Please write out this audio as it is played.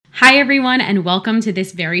Hi, everyone, and welcome to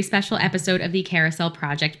this very special episode of the Carousel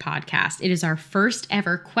Project podcast. It is our first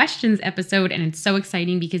ever questions episode, and it's so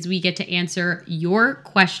exciting because we get to answer your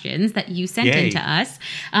questions that you sent in to us.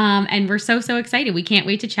 And we're so excited. We can't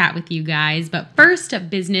wait to chat with you guys. But first,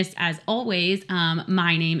 business as always,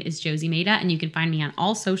 my name is Josie Maida, and you can find me on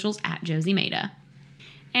all socials at Josie Maida.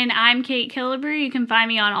 And I'm Kate Killebrew. You can find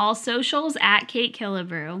me on all socials at Kate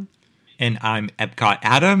Killebrew. And I'm Epcot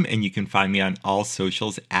Adam, and you can find me on all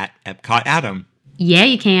socials at Epcot Adam. Yeah,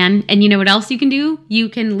 you can. And you know what else you can do? You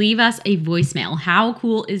can leave us a voicemail. How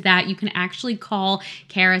cool is that? You can actually call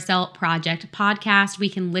Carousel Project Podcast. We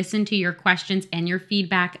can listen to your questions and your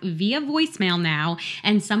feedback via voicemail now.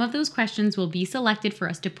 And some of those questions will be selected for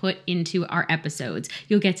us to put into our episodes.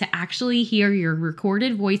 You'll get to actually hear your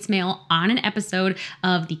recorded voicemail on an episode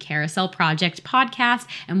of the Carousel Project Podcast.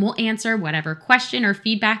 And we'll answer whatever question or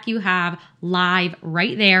feedback you have live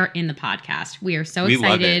right there in the podcast. We are so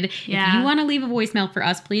excited. If you want to leave a voicemail for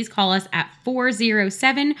us, please call us at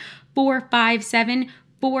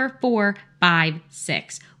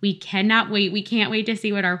 407-457-4456. We cannot wait. We can't wait to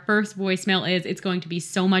see what our first voicemail is. It's going to be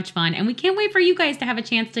so much fun. And we can't wait for you guys to have a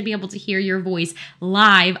chance to be able to hear your voice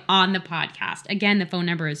live on the podcast. Again, the phone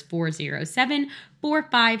number is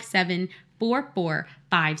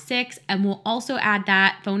 407-457-4456. And we'll also add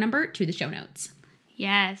that phone number to the show notes.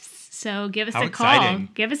 Yes. So give us How a exciting.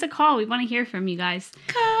 call. Give us a call. We want to hear from you guys.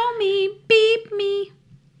 Call me, beep me.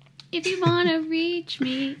 If you want to reach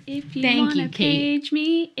me, if you Thank want you, to Kate. page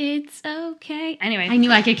me, it's okay. Anyway. I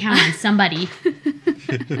knew I could count on somebody.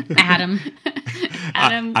 Adam.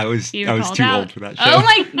 Adam, I was you too called out. old for that show. Oh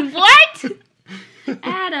my, what?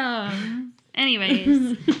 Adam.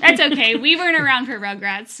 Anyways, that's okay. We weren't around for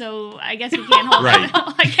Rugrats, so I guess we can't hold Right. it.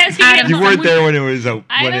 I guess we Adam, can't You hold weren't it. there when it was I when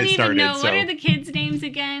don't it even started. know. So What are the kids' names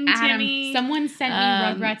again, Adam, Timmy? someone sent me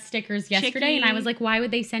Rugrats stickers yesterday, and I was like, why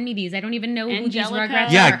would they send me these? I don't even know who these Angelica.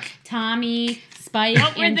 Rugrats Yeah. are. Tommy, Spike,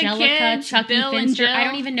 What were the Angelica, kids? Chucky, Bill and Finster. Jill? I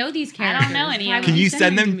don't even know these I characters. don't know any Why of would Can them. you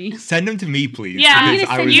send send to me? them to me, please? Yeah. I'm Because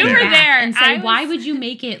gonna I send was you you were there. back there. and say, I was- why would you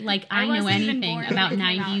make it like I know wasn't even anything born about when it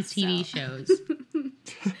came 90s out, TV so. shows?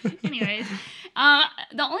 Anyways,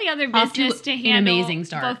 the only other Off to business to an handle amazing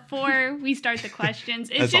start. before we start the questions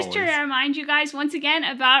is As just to always. remind you guys once again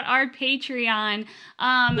about our Patreon.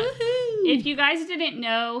 If you guys didn't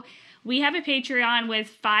know, we have a Patreon with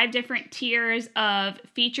 5 different tiers of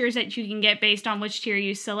features that you can get based on which tier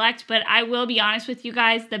you select. But I will be honest with you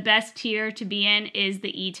guys, the best tier to be in is the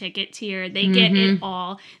e-ticket tier. They get it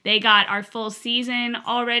all. They got our full season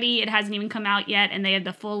already. It hasn't even come out yet. And they have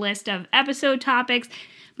the full list of episode topics,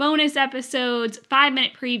 bonus episodes,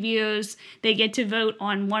 5-minute previews. They get to vote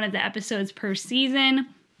on one of the episodes per season,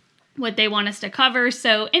 what they want us to cover.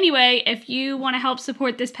 So anyway, if you want to help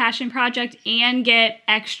support this passion project and get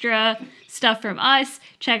extra stuff from us,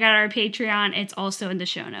 check out our Patreon. It's also in the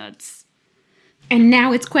show notes. And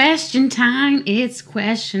now it's question time. It's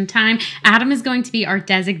question time. Adam is going to be our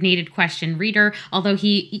designated question reader, although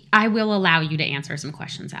I will allow you to answer some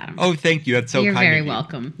questions, Adam. Oh, thank you. That's so You're kind very of you.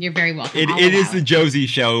 welcome. You're very welcome. It I'll is allow the Josie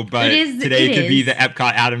show, but today it could be is. the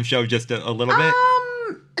Epcot Adam show just a little bit.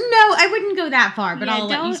 No, I wouldn't go that far, but Yeah, I'll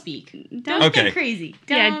let you don't- speak. don't- Don't Okay. get crazy.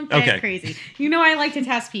 Yeah, Don't get okay. crazy. You know I like to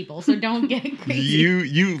test people, so don't get crazy.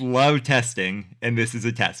 You love testing, and this is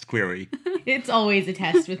a test, clearly. It's always a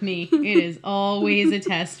test with me. It is always a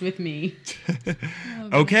test with me.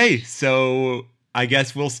 Okay, so I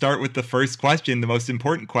guess we'll start with the first question, the most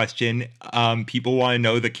important question. People want to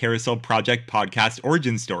know the Carousel Project podcast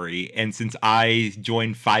origin story, and since I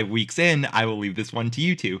joined 5 weeks in, I will leave this one to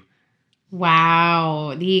you two.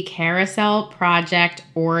 Wow, the Carousel Project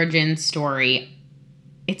origin story.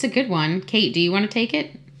 It's a good one. Kate, do you want to take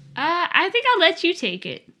it? I think I'll let you take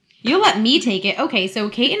it. You'll let me take it. Okay, so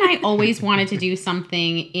Kate and I always wanted to do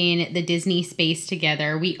something in the Disney space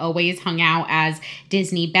together. We always hung out as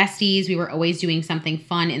Disney besties. We were always doing something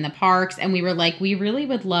fun in the parks. And we were like, we really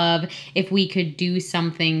would love if we could do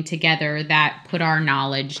something together that put our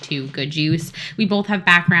knowledge to good use. We both have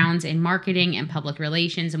backgrounds in marketing and public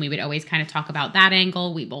relations, and we would always kind of talk about that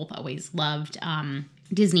angle. We both always loved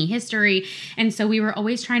Disney history. And so we were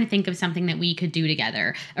always trying to think of something that we could do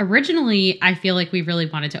together. Originally, I feel like we really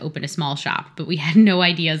wanted to open a small shop, but we had no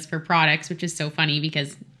ideas for products, which is so funny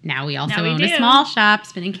because now we also own a small shop,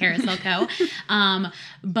 Spinning Carousel Co.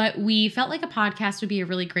 But we felt like a podcast would be a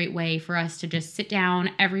really great way for us to just sit down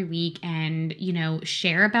every week and, you know,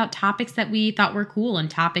 share about topics that we thought were cool and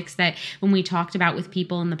topics that when we talked about with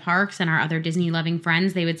people in the parks and our other Disney loving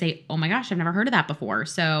friends, they would say, oh my gosh, I've never heard of that before.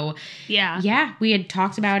 So yeah, we had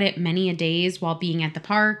talked about it many a days while being at the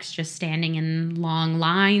parks, just standing in long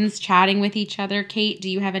lines, chatting with each other. Kate, do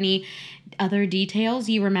you have any other details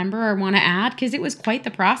you remember or want to add? Because it was quite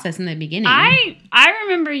the process in the beginning. I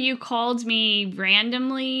remember you called me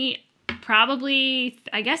randomly, probably,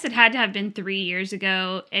 I guess it had to have been 3 years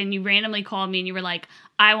ago, and you randomly called me and you were like,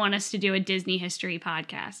 I want us to do a Disney history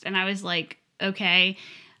podcast. And I was like, okay,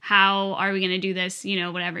 how are we going to do this? You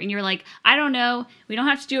know, whatever. And you're like, I don't know. We don't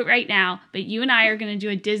have to do it right now, but you and I are going to do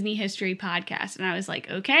a Disney history podcast. And I was like,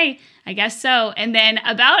 okay, I guess so. And then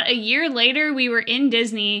about a year later, we were in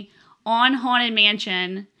Disney on Haunted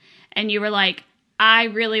Mansion, and you were like, I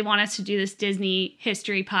really want us to do this Disney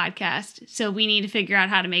history podcast, so we need to figure out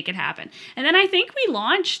how to make it happen. And then I think we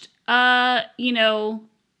launched,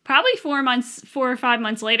 probably 4 or 5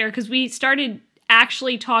 months later, because we started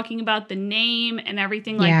actually talking about the name and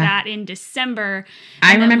everything like that in December.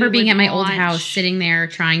 I remember being at my old house sitting there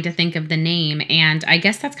trying to think of the name, and I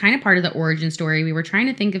guess that's kind of part of the origin story. We were trying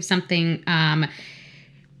to think of something, I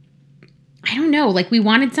don't know, like we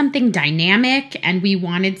wanted something dynamic, and we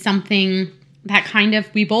wanted something that kind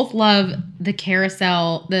of, we both love the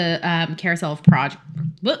carousel, carousel of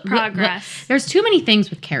progress. There's too many things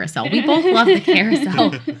with carousel. We both love the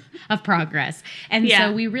carousel of progress. And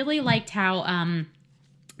so we really liked how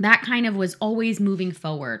that kind of was always moving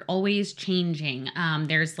forward, always changing.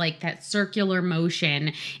 There's like that circular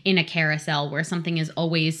motion in a carousel where something is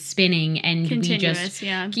always spinning, and continuous,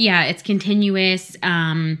 it's continuous.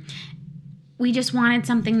 We just wanted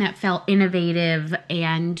something that felt innovative,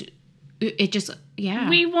 and it just,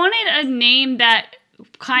 we wanted a name that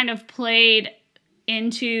kind of played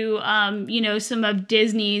into, some of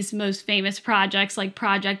Disney's most famous projects, like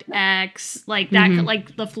Project X, like that,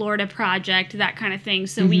 like the Florida Project, that kind of thing.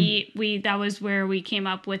 So we that was where we came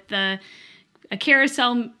up with a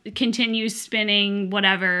carousel continues spinning,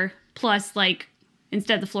 whatever, plus like,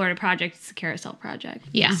 instead of the Florida Project, it's the Carousel Project.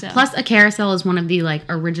 Yeah. So. Plus, a carousel is one of the like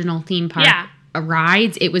original theme park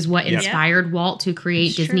rides. It was what inspired Walt to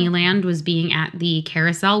create Disneyland, was being at the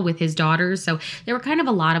carousel with his daughters. So there were kind of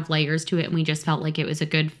a lot of layers to it, and we just felt like it was a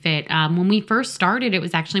good fit. When we first started, it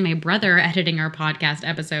was actually my brother editing our podcast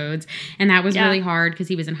episodes, and that was really hard because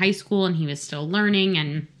he was in high school and he was still learning.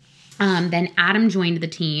 And then Adam joined the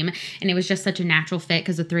team, and it was just such a natural fit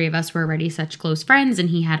because the three of us were already such close friends, and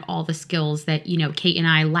he had all the skills that, Kate and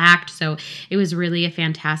I lacked. So it was really a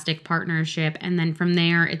fantastic partnership. And then from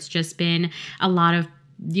there, it's just been a lot of,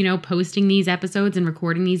 posting these episodes and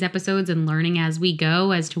recording these episodes and learning as we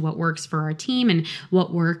go as to what works for our team and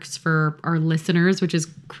what works for our listeners, which is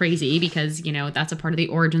crazy because, that's a part of the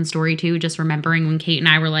origin story too. Just remembering when Kate and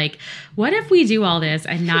I were like, what if we do all this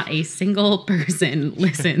and not a single person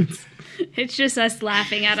listens? It's just us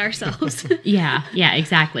laughing at ourselves. Yeah,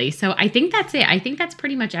 exactly. So I think that's it. I think that's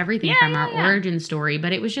pretty much everything from our origin story,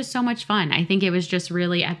 but it was just so much fun. I think it was just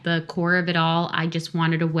really at the core of it all. I just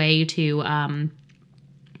wanted a way to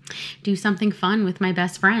do something fun with my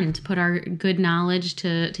best friend, put our good knowledge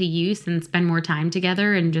to use and spend more time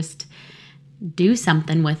together and just do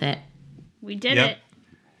something with it. We did it.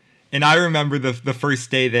 And I remember the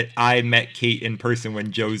first day that I met Kate in person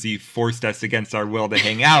when Josie forced us against our will to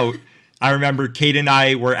hang out. I remember Kate and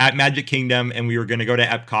I were at Magic Kingdom, and we were going to go to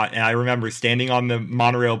Epcot. And I remember standing on the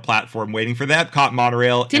monorail platform waiting for the Epcot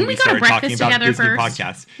monorail. Didn't we started talking about Disney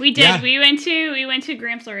podcasts. We did. Yeah. We went to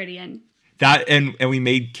Grand Floridian. That and we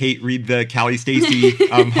made Kate read the Callie Stacy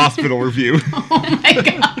hospital review. Oh my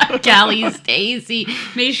God, Callie Stacy!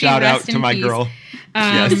 May she shout rest out to my peace. Girl.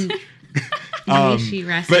 Yes. May she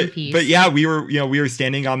rest in peace. But yeah, we were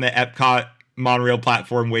standing on the Epcot monorail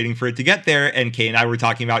platform waiting for it to get there, and Kay and I were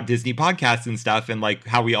talking about Disney podcasts and stuff, and like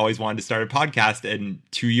how we always wanted to start a podcast. And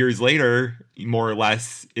 2 years later, more or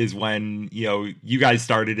less, is when you guys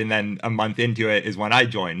started, and then a month into it is when I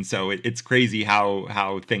joined. So it's crazy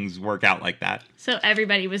how things work out like that. So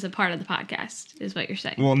everybody was a part of the podcast, is what you're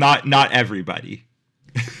saying? Well, not everybody,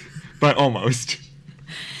 but almost.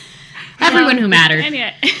 Everyone who mattered.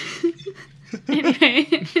 Anyway.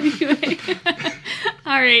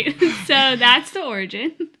 All right. So that's the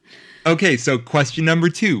origin. Okay. So question number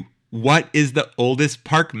 2. What is the oldest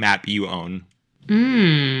park map you own?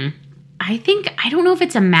 I don't know if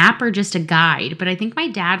it's a map or just a guide, but I think my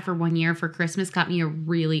dad for 1 year for Christmas got me a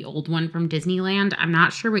really old one from Disneyland. I'm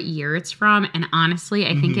not sure what year it's from. And honestly,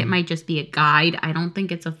 I think it might just be a guide. I don't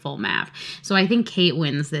think it's a full map. So I think Kate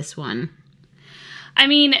wins this one. I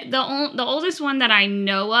mean, the oldest one that I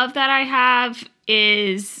know of that I have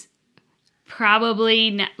is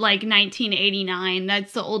probably like 1989.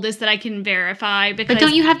 That's the oldest that I can verify. Because, but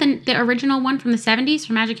don't you have the original one from the 70s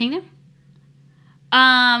from Magic Kingdom?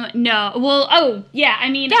 No. Well, I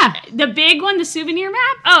mean, the big one, the souvenir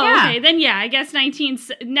map? Oh, yeah. Okay. Then, I guess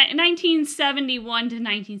 1971 to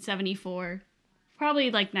 1974.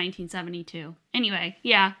 Probably like 1972. Anyway,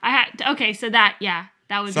 yeah. So that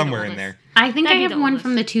would be somewhere the in oldest. there. I think That'd I be have the one oldest.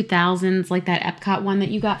 from the 2000s, like that Epcot one that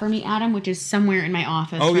you got for me, Adam, which is somewhere in my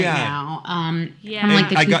office right now. Yeah. From like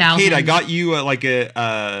the 2000s. Kate, I got you like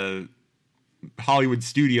a Hollywood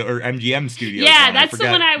studio or MGM studio. Yeah, that's the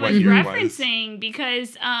one I was year it referencing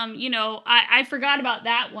because, I forgot about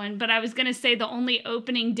that one, but I was going to say the only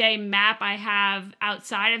opening day map I have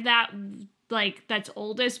outside of that, like that's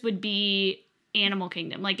oldest, would be Animal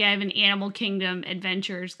Kingdom. Like I have an Animal Kingdom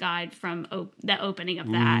Adventures guide from the opening of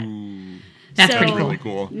that. Ooh. That's pretty really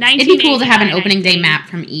cool. It'd be cool to have an opening day map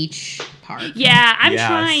from each park. Yeah, I'm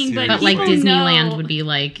trying, but like people Disneyland know, would be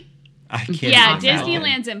like. I can't yeah, imagine.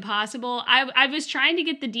 Disneyland's impossible. I was trying to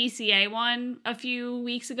get the DCA one a few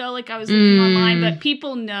weeks ago, like I was looking online, but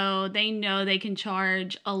people know they can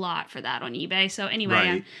charge a lot for that on eBay. So anyway,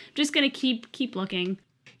 I'm just gonna keep looking.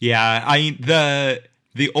 Yeah,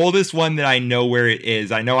 the oldest one that I know where it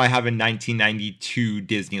is, I know I have a 1992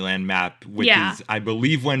 Disneyland map, which is, I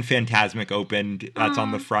believe, when Fantasmic opened. That's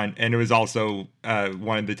on the front. And it was also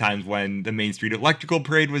one of the times when the Main Street Electrical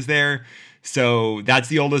Parade was there. So that's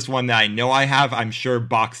the oldest one that I know I have. I'm sure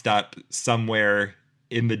boxed up somewhere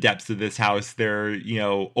in the depths of this house. There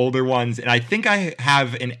are, older ones. And I think I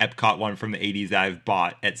have an Epcot one from the 80s that I've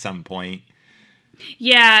bought at some point.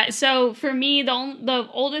 Yeah, so for me, the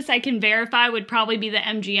oldest I can verify would probably be the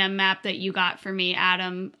MGM map that you got for me,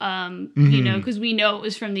 Adam. Because we know it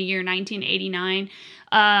was from the year 1989.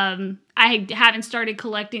 I haven't started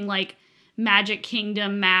collecting like Magic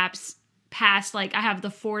Kingdom maps past, like I have the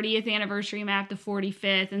 40th anniversary map, the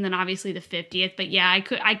 45th, and then obviously the 50th. But yeah,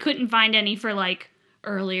 I couldn't find any for like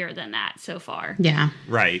earlier than that so far. Yeah.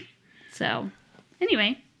 Right. So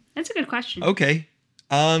anyway, that's a good question. Okay.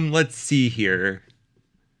 Let's see here.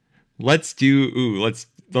 Let's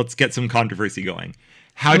get some controversy going.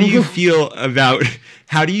 How do you feel about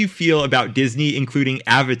Disney including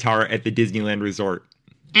Avatar at the Disneyland Resort?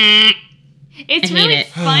 It's really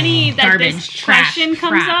funny that this question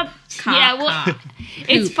comes up. Yeah, well,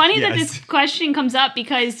 it's funny that this question comes up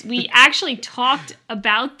because we actually talked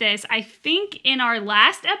about this. I think in our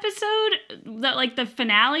last episode, the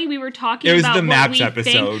finale, we were talking about. It was the Maps what we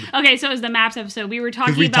episode. Think. Okay, so it was the Maps episode. We were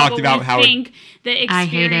talking about what we think the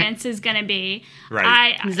experience is going to be.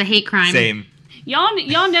 Right. It was a hate crime. Same.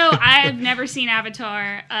 Y'all know I've never seen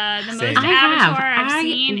Avatar. The most Avatar I've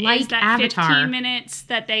seen is that Avatar. 15 minutes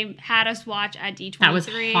that they had us watch at D23. That was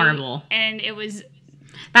horrible. And it was...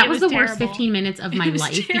 That was the worst 15 minutes of my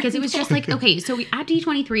life because it was just like, okay, so at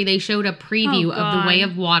D23, they showed a preview of The Way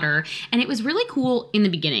of Water, and it was really cool in the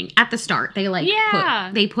beginning. At the start, they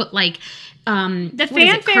put like the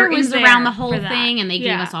fanfare was around the whole thing, and they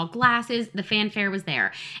gave us all glasses. The fanfare was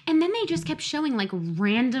there, and then they just kept showing like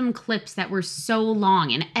random clips that were so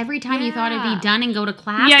long, and every time you thought it'd be done and go to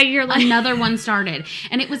class, you're like, another one started,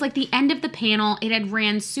 and it was like the end of the panel. It had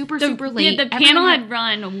ran super late. The panel had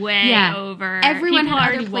run way over. Everyone People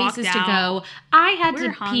had other places to go. I had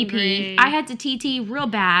to pee. I had to TT real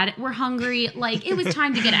bad. We're hungry. Like, it was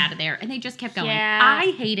time to get out of there, and they just kept going.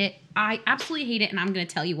 I hate it. I absolutely hate it, and I'm going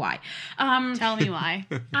to tell you why. Tell me why.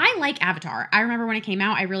 I like Avatar. I remember when it came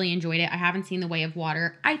out, I really enjoyed it. I haven't seen The Way of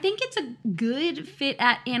Water. I think it's a good fit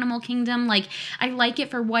at Animal Kingdom. Like, I like it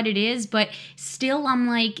for what it is, but still I'm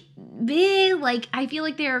like, I feel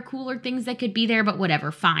like there are cooler things that could be there, but whatever,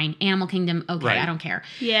 fine. Animal Kingdom, okay, I don't care.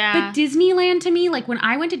 Yeah. But Disneyland to me, like when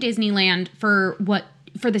I went to Disneyland for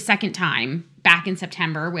the second time back in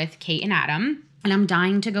September with Kate and Adam, and I'm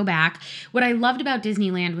dying to go back. What I loved about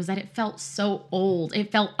Disneyland was that it felt so old.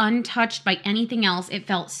 It felt untouched by anything else. It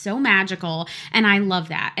felt so magical, and I love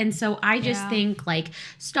that. And so I just think like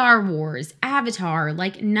Star Wars, Avatar,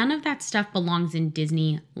 like none of that stuff belongs in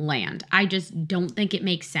Disneyland. I just don't think it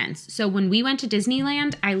makes sense. So when we went to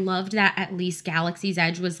Disneyland, I loved that at least Galaxy's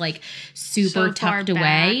Edge was like super tucked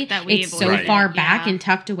away. It's so far back and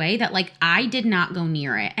tucked away that like I did not go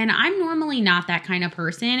near it. And I'm normally not that kind of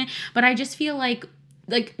person, but I just feel like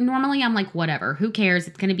normally I'm like, whatever, who cares?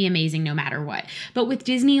 It's going to be amazing no matter what. But with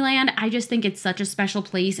Disneyland, I just think it's such a special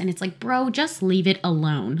place. And it's like, bro, just leave it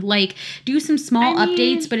alone. Like, do some small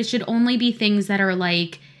updates, but it should only be things that are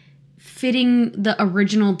like fitting the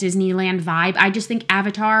original Disneyland vibe. I just think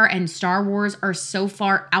Avatar and Star Wars are so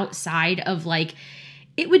far outside of like,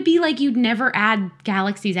 it would be like you'd never add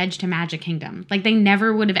Galaxy's Edge to Magic Kingdom. Like, they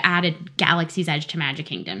never would have added Galaxy's Edge to Magic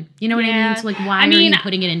Kingdom. You know what I mean? So, like, why are you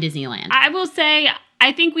putting it in Disneyland? I will say,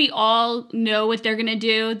 I think we all know what they're going to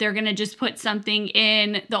do. They're going to just put something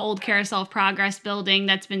in the old Carousel of Progress building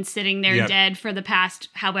that's been sitting there dead for the past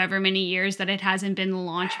however many years that it hasn't been the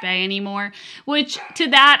launch bay anymore. Which, to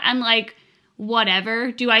that, I'm like,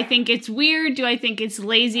 whatever. Do I think it's weird? Do I think it's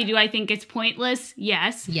lazy? Do I think it's pointless?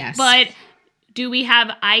 Yes. Yes. But do we have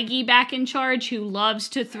Iggy back in charge who loves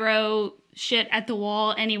to throw shit at the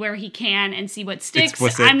wall anywhere he can and see what sticks?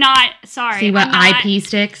 Explicit. I'm not sorry. See what IP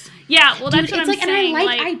sticks? Yeah, well, that's Dude, what it's I'm like, saying. and I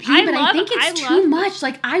like IP, but I think it's too much.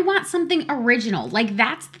 Like, I want something original. Like,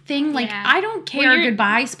 that's the thing. Like, Yeah. I don't care.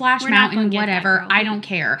 Goodbye, Splash we're not gonna Mountain, get that, whatever. girl. I don't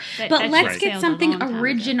care. That But let's ship get sailed a something long time ago.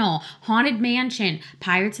 original. Haunted Mansion,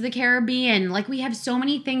 Pirates of the Caribbean. Like, we have so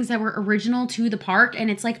many things that were original to the park. And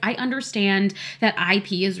it's like, I understand that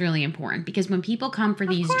IP is really important because when people come for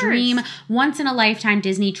these course. dream, once in a lifetime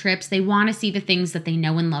Disney trips, they want to see the things that they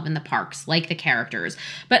know and love in the parks, like the characters.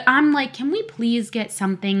 But I'm like, can we please get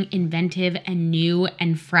something inventive and new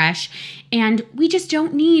and fresh? And we just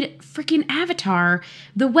don't need freaking Avatar,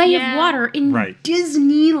 The Way of Water in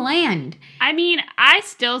Disneyland. I mean, I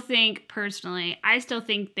still think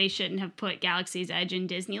they shouldn't have put Galaxy's Edge in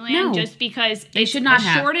Disneyland just because it's should not a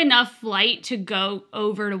short enough flight to go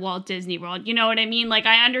over to Walt Disney World. You know what I mean? Like,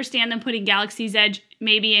 I understand them putting Galaxy's Edge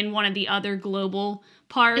maybe in one of the other global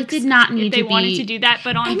parks. It did not need if they to be. wanted to do that,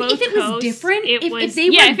 but on both if it coasts, was different, it if was they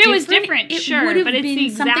were if it was different, different, it sure, would have but it's been the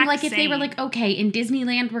something exact like if they were same. like, okay, in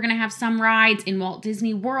Disneyland we're gonna have some rides, in Walt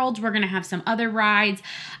Disney World we're gonna have some other rides.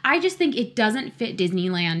 I just think it doesn't fit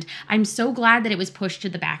Disneyland. I'm so glad that it was pushed to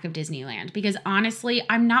the back of Disneyland because honestly,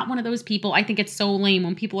 I'm not one of those people. I think it's so lame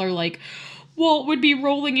when people are like, Walt would be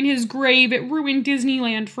rolling in his grave. It ruined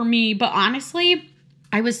Disneyland for me. But honestly,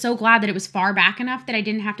 I was so glad that it was far back enough that I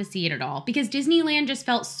didn't have to see it at all because Disneyland just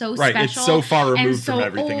felt so special. It's so far removed and so from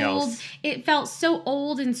everything old. else. It felt so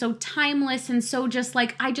old and so timeless and so just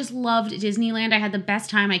like, I just loved Disneyland. I had the best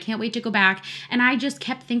time. I can't wait to go back. And I just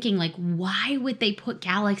kept thinking like, why would they put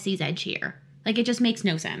Galaxy's Edge here? Like, it just makes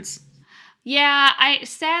no sense. Yeah,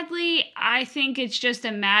 I think it's just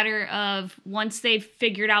a matter of once they've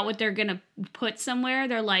figured out what they're going to put somewhere,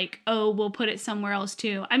 they're like, oh, we'll put it somewhere else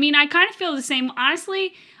too. I mean, I kind of feel the same,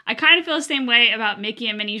 honestly, I kind of feel the same way about Mickey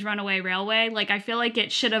and Minnie's Runaway Railway. Like, I feel like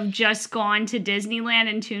it should have just gone to Disneyland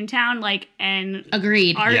and Toontown, like, and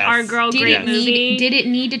agreed. Our girl, great movie. Did it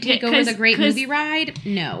need to take over the Great Movie Ride?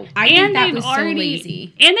 No. I think that was so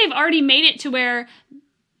lazy. And they've already made it to where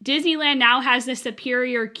Disneyland now has the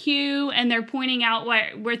superior queue and they're pointing out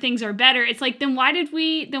where things are better. It's like, then why did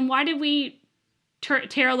we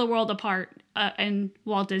tear the world apart in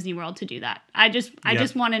Walt Disney World to do that? I just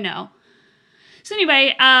want to know. So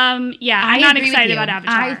anyway, I'm not excited about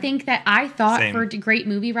Avatar. I thought Same. for Great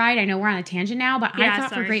Movie Ride, I know we're on a tangent now, but I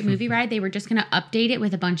thought for Great Movie Ride, they were just going to update it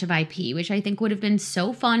with a bunch of IP, which I think would have been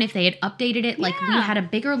so fun if they had updated it. Like, we had a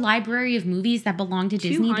bigger library of movies that belong to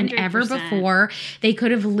Disney than ever 200%. before. They could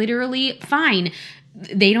have literally, fine,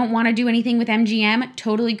 they don't want to do anything with MGM,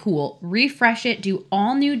 totally cool. Refresh it, do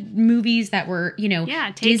all new movies that were,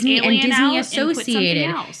 take Disney and Alien Disney out associated.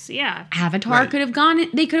 And put something else. Yeah. Avatar could have gone,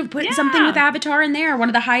 they could have put something with Avatar in there, one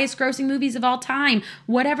of the highest grossing movies of all time,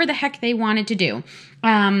 whatever the heck they wanted to do.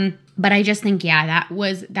 But I just think,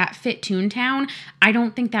 that fit Toontown. I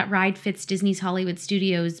don't think that ride fits Disney's Hollywood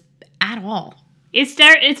Studios at all. It's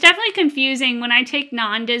definitely confusing. When I take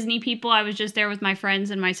non-Disney people, I was just there with my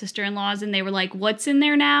friends and my sister-in-laws, and they were like, what's in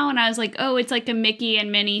there now? And I was like, oh, it's like a Mickey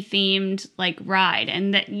and Minnie themed, like, ride.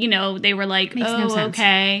 And, that they were like, Makes no sense.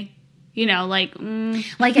 Okay. Like,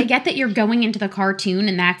 I get that you're going into the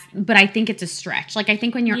cartoon but I think it's a stretch. Like, I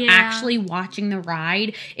think when you're actually watching the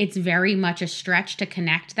ride, it's very much a stretch to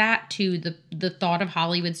connect that to the thought of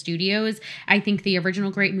Hollywood Studios. I think the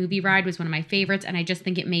original Great Movie Ride was one of my favorites, and I just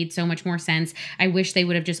think it made so much more sense. I wish they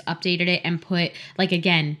would have just updated it and put, like,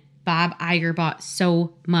 again, Bob Iger bought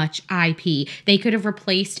so much IP. They could have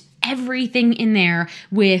replaced everything in there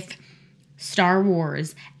with Star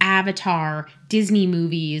Wars, Avatar, Disney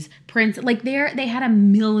movies, Prince. Like, they had a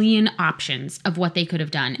million options of what they could have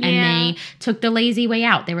done. And they took the lazy way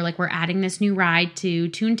out. They were like, we're adding this new ride to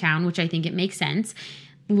Toontown, which I think it makes sense.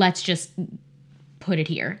 Let's just put it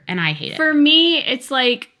here. And I hate it. For me, it's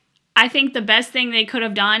like, I think the best thing they could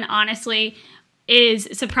have done, honestly, is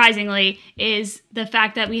the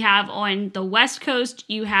fact that we have on the West Coast,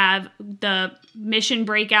 you have the Mission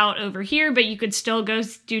Breakout over here, but you could still go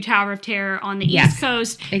do Tower of Terror on the East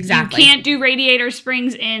Coast. Exactly. You can't do Radiator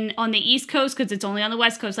Springs on the East Coast because it's only on the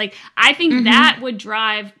West Coast. Like, I think that would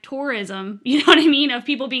drive tourism, you know what I mean? Of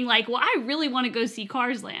people being like, well, I really want to go see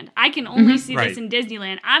Cars Land. I can only see this in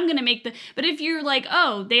Disneyland. I'm going to but if you're like,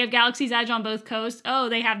 oh, they have Galaxy's Edge on both coasts. Oh,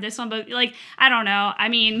 they have this on both. Like, I don't know. I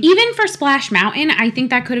mean, even for Splash Mountain, I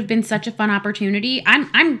think that could have been such a fun opportunity.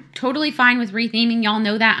 I'm totally fine with retheming. Y'all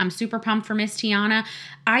know that. I'm super pumped for Miss Tiana.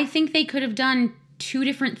 I think they could have done two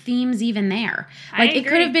different themes even there. I Like, it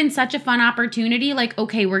could have been such a fun opportunity. Like,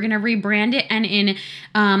 okay, we're going to rebrand it. And in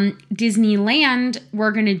Disneyland,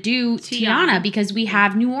 we're going to do Tiana because we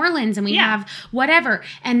have New Orleans and we have whatever.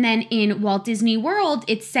 And then in Walt Disney World,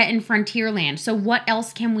 it's set in Frontierland. So what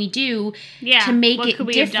else can we do to make it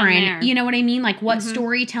different? You know what I mean? Like, what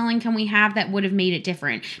storytelling can we have that would have made it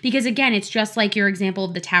different? Because again, it's just like your example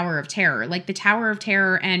of the Tower of Terror. Like, the Tower of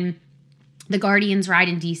Terror and the Guardians ride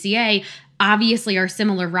in DCA obviously are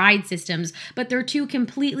similar ride systems, but they're two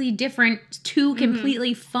completely different,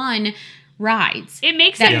 completely fun rides. It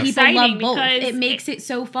makes it people exciting love both. because It makes it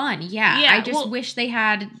so fun. Yeah. I just wish they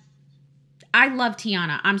had. I love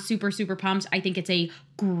Tiana. I'm super, super pumped. I think it's a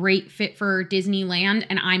great fit for Disneyland,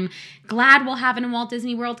 and I'm glad we'll have it in Walt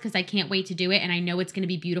Disney World because I can't wait to do it, and I know it's going to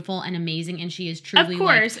be beautiful and amazing, and she is truly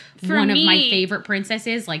like one of my favorite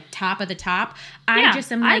princesses, like top of the top. I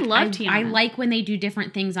just am like, I love Tiana. I like when they do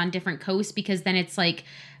different things on different coasts because then it's like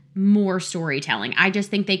more storytelling. I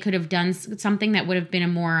just think they could have done something that would have been a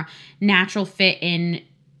more natural fit in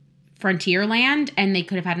Frontierland, and they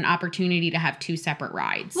could have had an opportunity to have two separate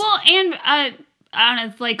rides. Well, and on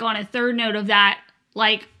a third note of that,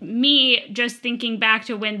 like me just thinking back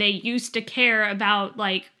to when they used to care about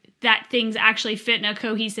like that things actually fit in a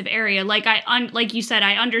cohesive area. Like like you said,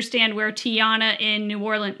 I understand where Tiana in New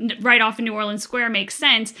Orleans, right off of New Orleans Square, makes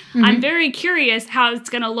sense. I'm very curious how it's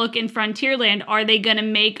going to look in Frontierland. Are they going to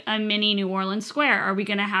make a mini New Orleans Square? Are we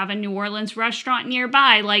going to have a New Orleans restaurant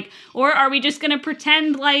nearby? Like, or are we just going to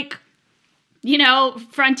pretend like, you know,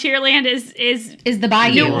 Frontierland is the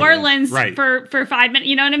Bayou. New Orleans for 5 minutes.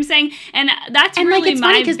 You know what I'm saying? And that's really like, it's my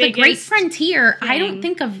funny because the Great Frontier, I don't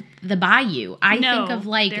think of the Bayou. I think of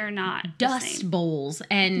like they're not dust bowls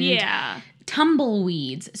and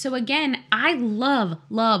tumbleweeds. So again, I love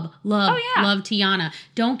Tiana.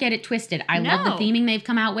 Don't get it twisted. I love the theming they've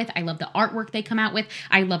come out with. I love the artwork they come out with.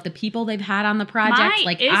 I love the people they've had on the project.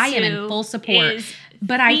 Like, I am in full support.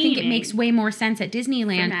 But I think it makes way more sense at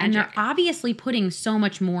Disneyland, and they're obviously putting so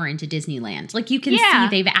much more into Disneyland. Like, you can see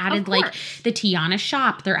they've added, like, the Tiana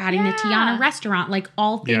shop. They're adding the Tiana restaurant. Like,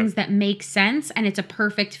 all things that make sense, and it's a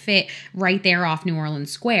perfect fit right there off New Orleans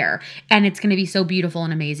Square. And it's going to be so beautiful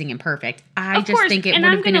and amazing and perfect. I just think it would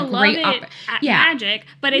have been a great Magic,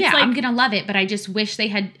 but it's like, I'm going to love it, but I just wish they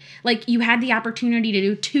had, like, you had the opportunity to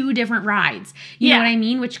do two different rides. You know what I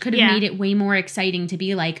mean? Which could have made it way more exciting to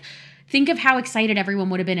be like, think of how excited everyone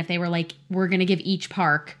would have been if they were like, we're going to give each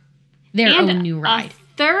park their own new ride.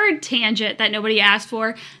 Third tangent that nobody asked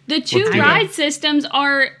for, the two ride systems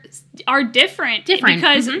are different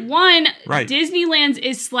because one, Disneyland's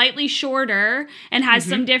is slightly shorter and has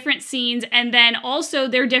some different scenes, and then also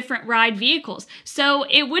they're different ride vehicles. So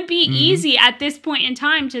it would be easy at this point in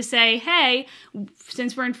time to say, hey,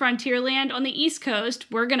 since we're in Frontierland on the East Coast,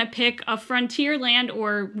 we're going to pick a Frontierland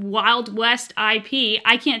or Wild West IP.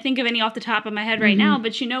 I can't think of any off the top of my head right now,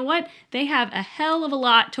 but you know what? They have a hell of a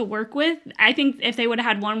lot to work with. I think if they would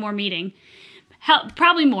have had one more meeting,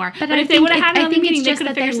 probably more. But if they would have had another meeting, they could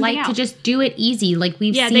have figured something out. To just do it easy. Like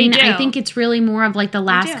we've seen, I think it's really more of like the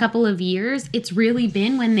last couple of years. It's really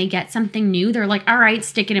been when they get something new, they're like, all right,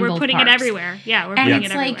 stick it in both parks. We're putting it everywhere. Yeah, we're putting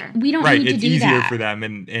it everywhere. Like, we don't need to do that. It's easier for them,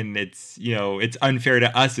 and it's, you know, it's unfair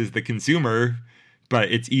to us as the consumer, but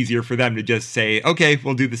it's easier for them to just say, okay,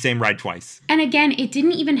 we'll do the same ride twice. And again, it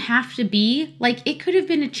didn't even have to be, like, it could have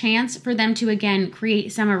been a chance for them to, again,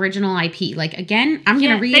 create some original IP. Like, again, I'm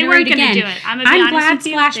going to reiterate again. Do it. I'm glad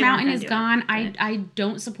Splash Mountain is gone. I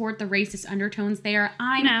don't support the racist undertones there.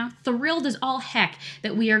 I'm thrilled as all heck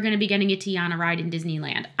that we are going to be getting a Tiana ride in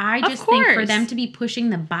Disneyland. I just think for them to be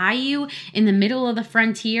pushing the Bayou in the middle of the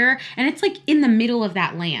frontier, and it's like in the middle of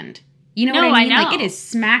that land. You know what I mean? Like, it is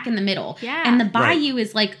smack in the middle. Yeah. And the bayou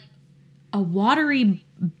is like a watery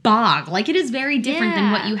bog. Like, it is very different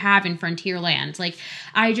than what you have in Frontierland. Like,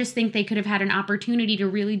 I just think they could have had an opportunity to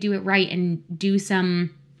really do it right and do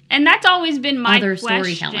some... And that's always been my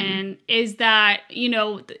question, is that, you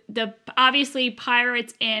know, the obviously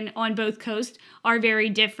pirates on both coasts are very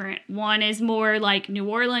different. One is more like New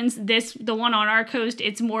Orleans. The one on our coast,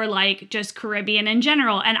 it's more like just Caribbean in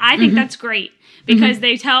general. And I think that's great because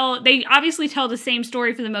they obviously tell the same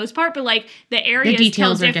story for the most part, but like the areas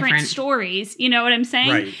tell different stories. You know what I'm saying?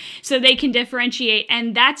 Right. So they can differentiate.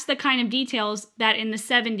 And that's the kind of details that in the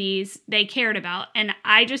 70s they cared about. And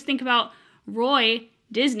I just think about Roy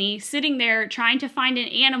Disney sitting there trying to find an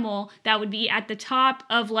animal that would be at the top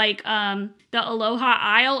of like the Aloha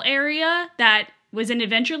Isle area that was in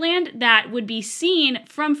Adventureland that would be seen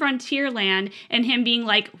from Frontierland, and him being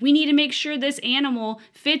like, we need to make sure this animal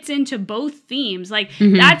fits into both themes. Like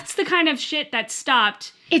that's the kind of shit that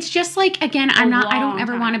stopped It's just like, again, I don't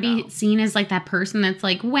ever want to be ago. seen as like that person that's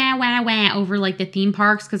like wah wah wah over like the theme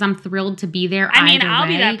parks, because I'm thrilled to be there. I mean, either I'll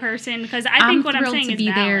way. be that person because I think what I'm thrilled saying to is be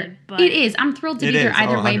valid. there. But It is. I'm thrilled to It be there is.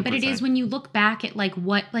 either Oh, way. But it 100%. is when you look back at like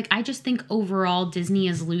what, like I just think overall Disney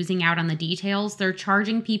is losing out on the details. They're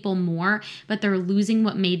charging people more, but they're losing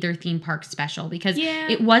what made their theme park special, because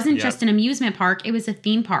it wasn't Yep. just an amusement park. It was a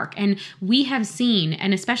theme park. And we have seen,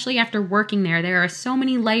 and especially after working there are so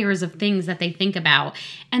many layers of things that they think about.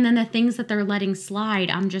 And then the things that they're letting slide,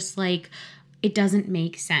 I'm just like, it doesn't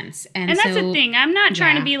make sense. And that's so, the thing. I'm not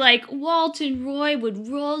trying to yeah. be like Walt and Roy would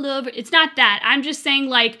roll over. It's not that. I'm just saying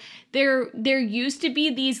like there used to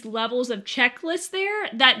be these levels of checklists there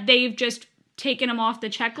that they've just taken them off the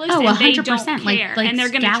checklist Oh, and they 100%. don't care. Like and they're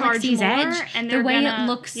going to charge Galaxy's more. Edge, And they're the way gonna, it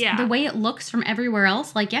looks, yeah. the way it looks from everywhere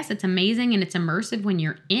else. Like, yes, it's amazing and it's immersive when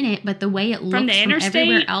you're in it, but the way it looks From the from interstate?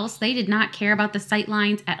 everywhere else, they did not care about the sight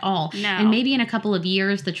lines at all. No. And maybe in a couple of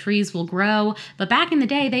years the trees will grow, but back in the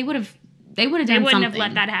day they would have done something. wouldn't have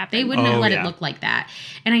let that happen. They wouldn't have let yeah. it look like that.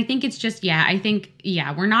 And I think it's just,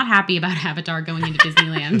 we're not happy about Avatar going into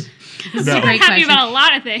Disneyland. This is No. a great happy question. about a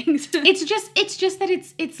lot of things. It's just that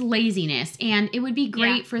it's laziness, and it would be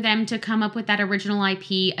great Yeah. for them to come up with that original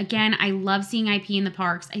IP. Again, I love seeing IP in the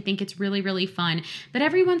parks. I think it's really, really fun. But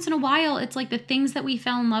every once in a while, it's like the things that we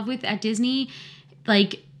fell in love with at Disney,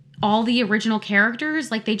 like all the original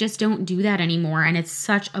characters, like they just don't do that anymore. And it's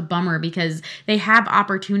such a bummer because they have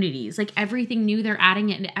opportunities. Like everything new they're adding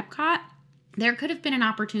into Epcot, there could have been an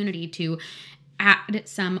opportunity to add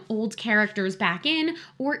some old characters back in,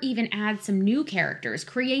 or even add some new characters,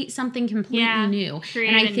 create something completely new. create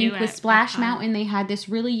And I a think new with Splash Epcot. Mountain, they had this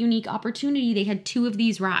really unique opportunity. They had 2 of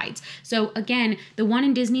these rides. So again, the one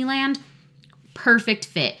in Disneyland, perfect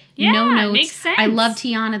fit. Yeah, No notes. makes sense. I love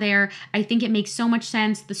Tiana there. I think it makes so much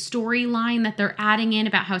sense. The storyline that they're adding in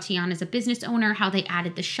about how Tiana's a business owner, how they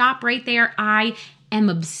added the shop right there. I am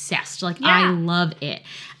obsessed. Like, I Yeah. love it.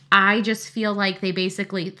 I just feel like they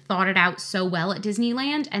basically thought it out so well at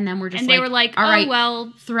Disneyland, and then we're just And they were like, all oh, right,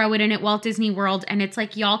 well. throw it in at Walt Disney World. And it's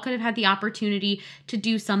like, y'all could have had the opportunity to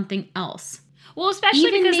do something else. Well, especially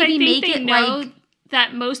Even because I maybe think make they it know like-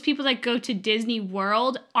 that most people that go to Disney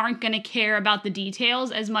World aren't going to care about the details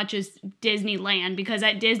as much as Disneyland, because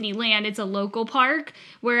at Disneyland it's a local park,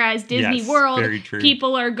 whereas Disney Yes, World very true.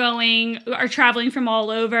 people are traveling from all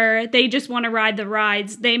over. They just want to ride the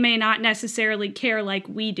rides. They may not necessarily care like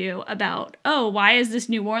we do about, oh, why is this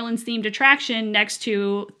New Orleans themed attraction next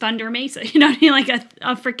to Thunder Mesa? You know what I mean? Like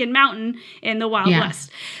a freaking mountain in the Wild Yeah. West.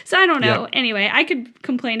 So I don't know. Yep. Anyway, I could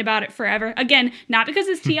complain about it forever. Again, not because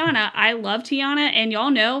it's Tiana. I love Tiana, and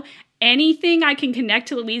y'all know anything I can connect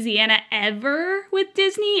to Louisiana ever with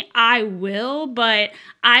Disney, I will. But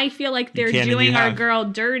I feel like they're can and you doing our have. girl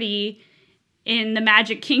dirty in the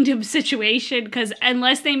Magic Kingdom situation, because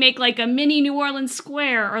unless they make like a mini New Orleans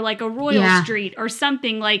Square or like a Royal Yeah. Street or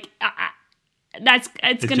something, like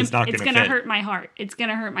it's just not gonna gonna fit. hurt my heart. It's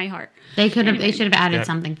gonna hurt my heart. They could have. Anyway. They should have added Yep.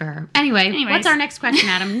 something for her. Anyway, Anyways. what's our next question,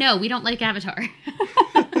 Adam? No, we don't like Avatar.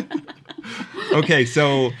 Okay,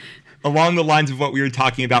 so along the lines of what we were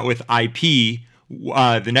talking about with IP,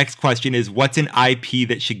 the next question is, what's an IP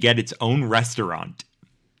that should get its own restaurant?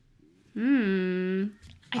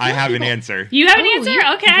 I have an answer. You have an Oh, answer? you-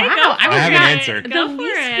 Okay, wow, go for I have it. an answer. Go the for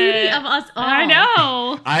least it. foodie of us all. I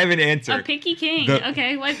know. I have an answer. A picky king. The-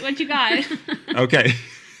 Okay, what you got? Okay.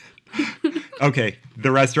 Okay.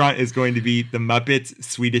 The restaurant is going to be the Muppets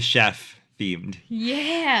Swedish Chef themed.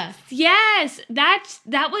 Yeah. Yes, that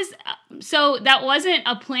was so that wasn't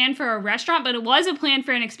a plan for a restaurant, but it was a plan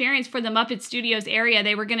for an experience for the Muppet Studios area.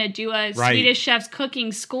 They were going to do a Right. Swedish chef's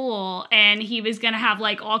cooking school, and he was going to have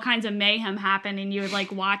like all kinds of mayhem happen, and you would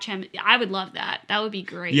like watch him. I would love that. That would be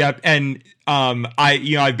great. Yep, and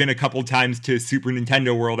I've been a couple times to Super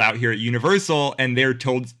Nintendo World out here at Universal, and their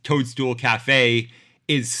Toadstool Cafe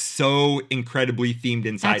is so incredibly themed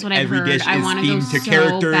inside. That's what I've Every heard. dish I is want to go themed to so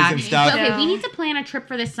characters bad. and stuff. Okay, Yeah. we need to plan a trip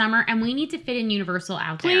for this summer, and we need to fit in Universal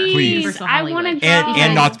out there. Please, Universal I Hollywood. wanna go. And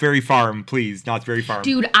Because- Knott's Berry Farm, please. Knott's Berry Farm.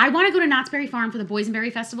 Dude, I want to go to Knott's Berry Farm for the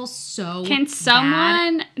Boysenberry Festival so Can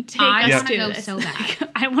someone take I us wanna to go this? so bad.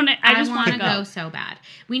 I just want to go so bad.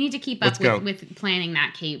 We need to keep up Let's go. with planning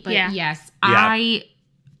that, Kate. But Yeah. yes, Yeah.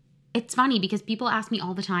 it's funny because people ask me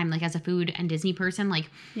all the time, like as a food and Disney person, like,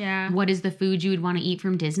 Yeah. what is the food you would want to eat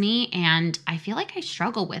from Disney? And I feel like I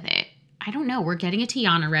struggle with it. I don't know. We're getting a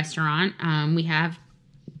Tiana restaurant. We have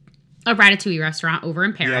a Ratatouille restaurant over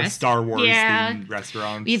in We have Paris. Star Wars Yeah. themed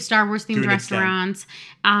restaurants. We have Star Wars To themed an extent. restaurants.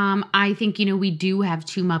 I think, we do have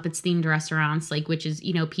 2 Muppets themed restaurants, like, which is,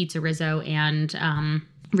 Pizza Rizzo and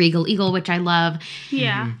Regal Eagle, which I love.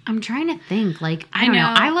 Yeah. I'm trying to think. Like, I don't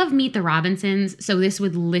know. I love Meet the Robinsons, so this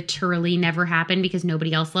would literally never happen because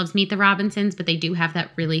nobody else loves Meet the Robinsons, but they do have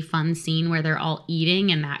that really fun scene where they're all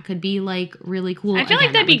eating, and that could be, like, really cool. I feel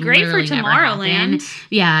like that'd be great for Tomorrowland.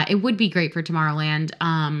 Yeah, it would be great for Tomorrowland.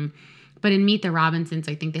 But in Meet the Robinsons,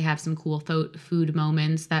 I think they have some cool food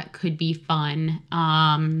moments that could be fun.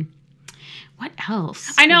 What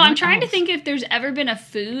else? I know. I'm trying to think if there's ever been a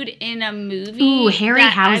food in a movie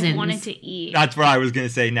that I've wanted to eat. That's what I was going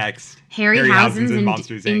to say next. Harryhausen's in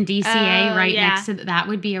Monsters in Inc. DCA, next to that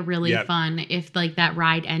would be a really fun if like that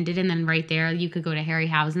ride ended and then right there you could go to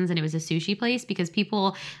Harryhausen's and it was a sushi place because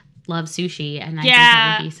people love sushi and I think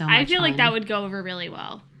that would be so much I feel fun. like that would go over really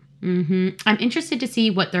well. I'm interested to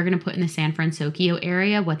see what they're going to put in the San Francisco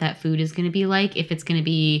area, what that food is going to be like, if it's going to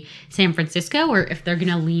be San Francisco or if they're going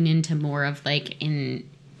to lean into more of like an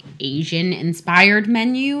Asian-inspired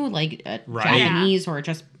menu, like Japanese or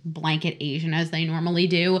just blanket Asian as they normally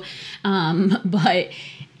do. But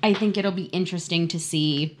I think it'll be interesting to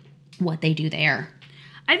see what they do there.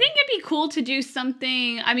 I think it'd be cool to do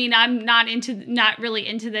something. I mean, I'm not really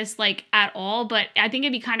into this like at all, but I think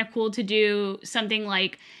it'd be kind of cool to do something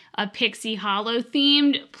like a Pixie Hollow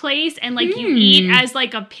themed place and like you eat as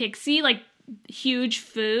like a pixie, like huge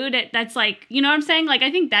food that's like, you know what I'm saying? Like,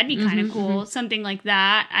 I think that'd be kind of cool. Something like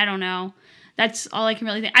that. I don't know. That's all I can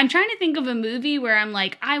really think. I'm trying to think of a movie where I'm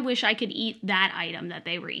like, I wish I could eat that item that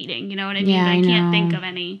they were eating. You know what I mean? Yeah, I can't think of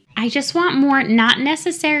any. I just want more, not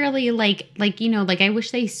necessarily like, you know, like I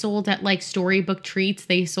wish they sold at like Storybook Treats.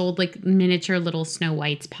 They sold like miniature little Snow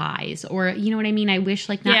White's pies or, you know what I mean? I wish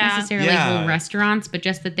like not necessarily whole restaurants, but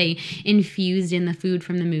just that they infused in the food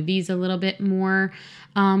from the movies a little bit more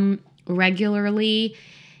regularly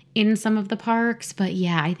in some of the parks. But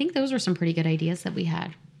yeah, I think those were some pretty good ideas that we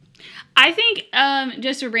had. I think,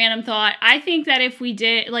 just a random thought, I think that if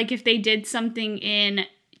they did something in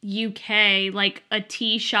UK, like a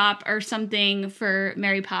tea shop or something for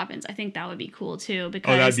Mary Poppins, I think that would be cool too.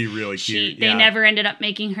 Because that'd be really cute. They never ended up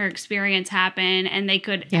making her experience happen and they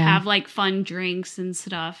could have like fun drinks and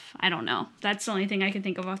stuff. I don't know. That's the only thing I can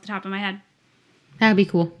think of off the top of my head. That'd be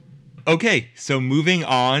cool. Okay, so moving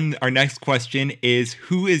on, our next question is,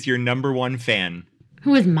 who is your number one fan?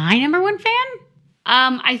 Who is my number one fan?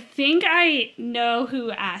 I think I know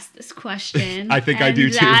who asked this question. I think I do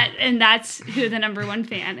too. And that's who the number one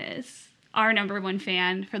fan is. Our number one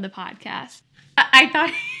fan for the podcast. I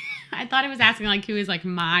thought it was asking like who is like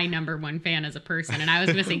my number one fan as a person, and I was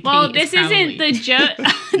going to say Kate. Well, this isn't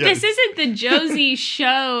this isn't the Josie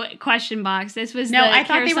Show question box. This was I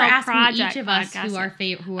thought they were asking Project each of us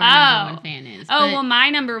podcast. who our number one fan is. Well, my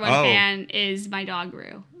number one fan is my dog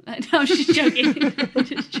Rue. No, I'm just joking.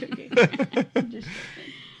 Just joking.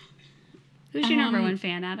 Who's your number one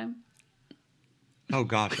fan, Adam? Oh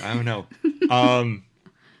gosh, I don't know.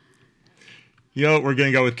 You know, we're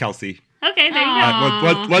gonna go with Kelsey. Okay, there you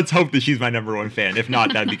go. Let's hope that she's my number one fan. If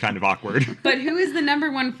not, that'd be kind of awkward. But who is the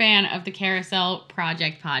number one fan of the Carousel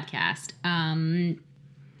Project podcast? I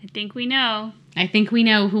think we know. I think we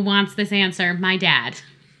know who wants this answer. My dad.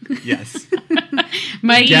 Yes.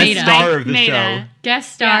 Mike Guest Maida. star of the show.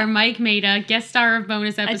 Guest star, Mike Maida. Guest star of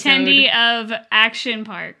bonus episode. Attendee of Action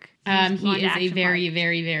Park. He is a very,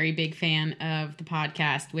 very, very big fan of the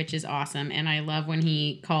podcast, which is awesome. And I love when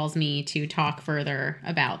he calls me to talk further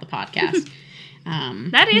about the podcast.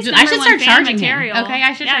 That is I should start charging material. him. Okay,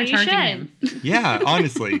 I should start charging him. Yeah,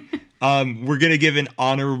 honestly. We're going to give an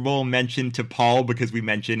honorable mention to Paul because we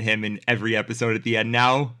mention him in every episode at the end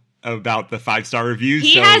now about the 5-star reviews.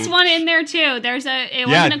 He has one in there too. It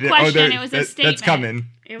wasn't a question, it was a statement. That's coming.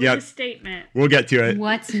 It was a statement. We'll get to it.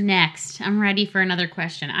 What's next? I'm ready for another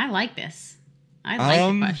question. I like this. I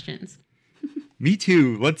like the questions. Me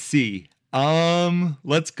too. Let's see.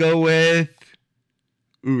 Let's go with...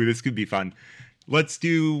 Ooh, this could be fun. Let's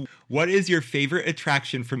do... What is your favorite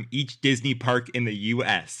attraction from each Disney park in the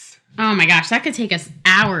U.S.? Oh my gosh, that could take us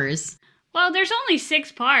hours. Well, there's only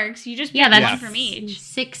 6 parks. You just pick one from each.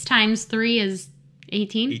 6 times 3 is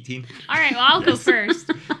 18. 18. All right, well, I'll go first.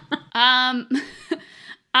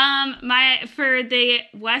 For the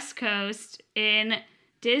West Coast in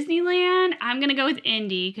Disneyland, I'm gonna go with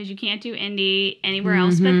Indy because you can't do Indy anywhere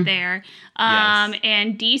else but there.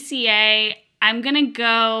 And DCA, I'm gonna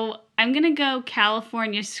go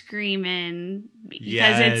California Screamin'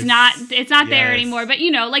 because it's not there anymore. But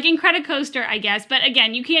you know, like Incredicoaster, I guess. But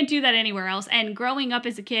again, you can't do that anywhere else. And growing up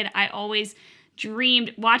as a kid, I always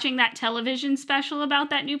dreamed watching that television special about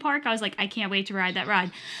that new park. I was like, I can't wait to ride that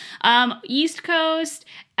ride. East Coast,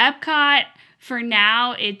 Epcot. For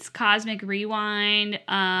now, it's Cosmic Rewind.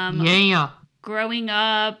 Growing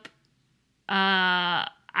up, I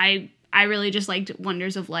I really just liked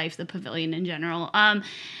Wonders of Life, the pavilion in general.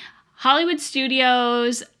 Hollywood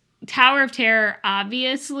Studios, Tower of Terror,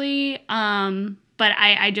 obviously, but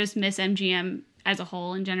I just miss MGM as a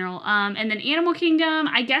whole in general. And then Animal Kingdom,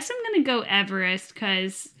 I guess I'm going to go Everest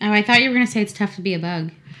because... Oh, I thought you were going to say it's tough to be a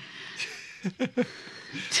bug.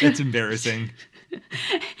 That's embarrassing.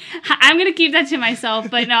 I'm gonna keep that to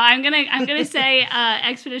myself, but no, I'm gonna say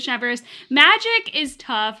Expedition Everest. Magic is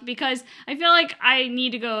tough because I feel like I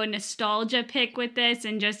need to go nostalgia pick with this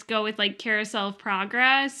and just go with like Carousel of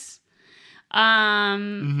Progress.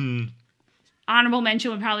 Honorable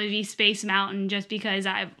mention would probably be Space Mountain, just because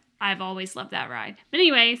I've always loved that ride. But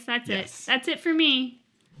anyways, that's it. That's it for me.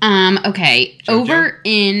 Okay.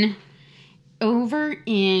 JoJo? Over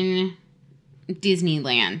in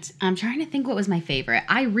Disneyland. I'm trying to think what was my favorite.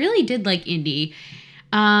 I really did like Indy.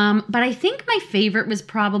 But I think my favorite was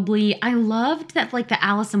probably, I loved that, like, the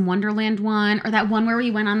Alice in Wonderland one, or that one where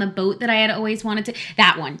we went on the boat that I had always wanted to,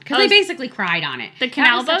 that one. Because I basically cried on it. The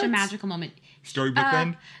canal boat? That was such a magical moment. Storybook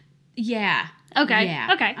Land? Yeah. Okay.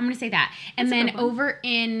 Yeah. Okay. I'm going to say that. And then over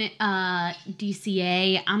in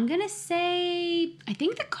DCA, I'm going to say, I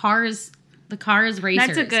think the Cars Racers.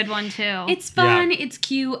 That's a good one, too. It's fun. Yeah. It's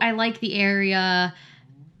cute. I like the area.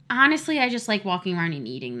 Honestly, I just like walking around and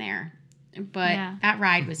eating there. But that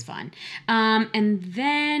ride was fun. And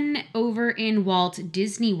then over in Walt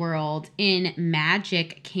Disney World in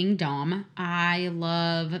Magic Kingdom, I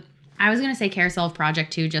was going to say Carousel of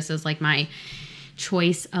Project 2 just as like my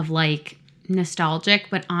choice of like nostalgic,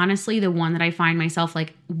 but honestly the one that I find myself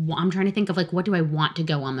like, I'm trying to think of like what do I want to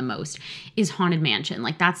go on the most is Haunted Mansion.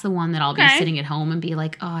 Like that's the one that I'll be sitting at home and be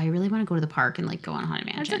like, oh, I really want to go to the park and like go on Haunted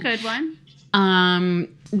Mansion. That's a good one.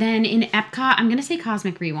 Then in Epcot, I'm gonna say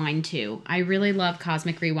Cosmic Rewind too. I really love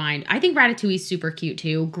Cosmic Rewind. I think Ratatouille's super cute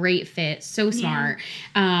too. Great fit, so smart.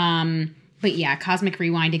 But yeah, Cosmic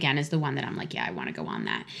Rewind again is the one that I'm like, yeah, I want to go on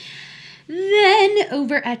that. Then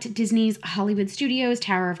over at Disney's Hollywood Studios,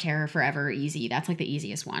 Tower of Terror, forever easy. That's like the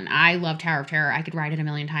easiest one. I love Tower of Terror. I could ride it a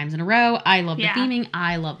million times in a row. I love the theming.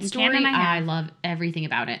 I love the story. I love everything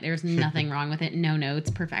about it. There's nothing wrong with it. No notes.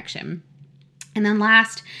 Perfection. And then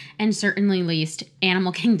last and certainly least,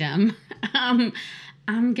 Animal Kingdom. I'm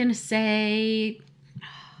going to say...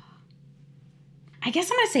 I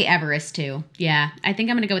guess I'm going to say Everest, too. Yeah, I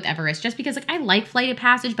think I'm going to go with Everest. Just because, like, I like Flight of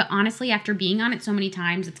Passage, but honestly, after being on it so many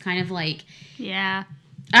times, it's kind of like... Yeah.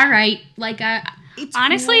 All right. Like, it's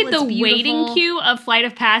honestly, cool, the it's waiting queue of Flight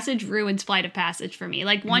of Passage ruins Flight of Passage for me.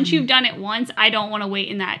 Like, once you've done it once, I don't want to wait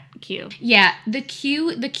in that queue. Yeah, the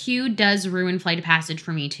queue does ruin Flight of Passage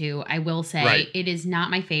for me, too. I will say it is not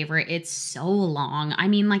my favorite. It's so long. I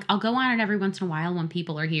mean, like, I'll go on it every once in a while when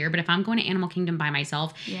people are here, but if I'm going to Animal Kingdom by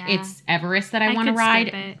myself, it's Everest that I want to ride.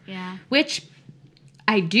 Skip it. Yeah. Which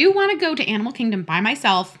I do want to go to Animal Kingdom by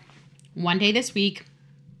myself one day this week.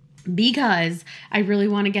 Because I really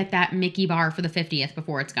want to get that Mickey bar for the 50th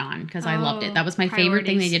before it's gone. Because I loved it. That was my favorite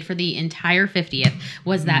thing they did for the entire 50th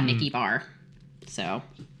was that Mickey bar. So.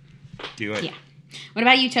 Do it. Yeah. What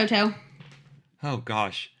about you, Toto? Oh,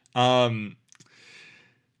 gosh. Okay,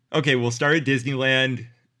 we'll start at Disneyland.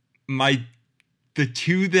 The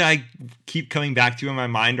two that I keep coming back to in my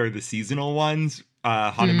mind are the seasonal ones.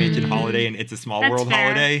 Haunted Mansion Holiday and It's a Small World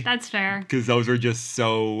Holiday. That's fair. Because those are just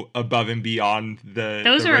so above and beyond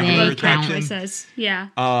those the are regular both attraction. choices. Yeah.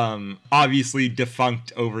 Obviously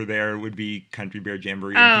defunct over there would be Country Bear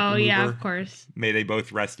Jamboree. Oh yeah, of course. May they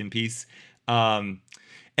both rest in peace. At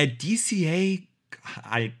DCA,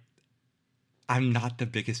 I'm not the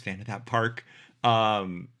biggest fan of that park. But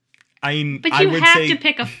you have to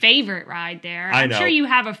pick a favorite ride there. I'm sure you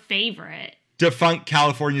have a favorite. Defunct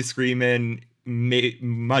California Screamin'.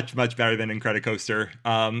 Much better than Incredicoaster.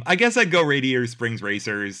 I guess I'd go Radiator Springs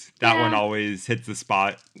Racers. That one always hits the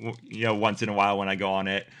spot, once in a while when I go on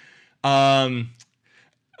it.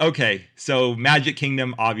 Okay, so Magic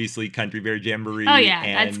Kingdom, obviously Country Bear Jamboree. Oh yeah,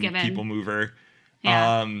 and that's given. People Mover.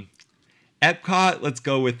 Yeah. Epcot, let's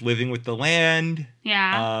go with Living with the Land.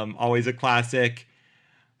 Yeah. Always a classic.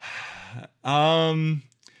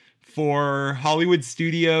 For Hollywood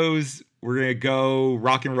Studios, we're going to go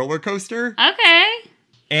Rock and Roller Coaster. Okay.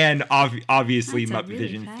 And obviously Muppet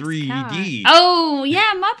Vision 3D. Oh,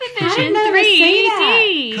 yeah, Muppet Vision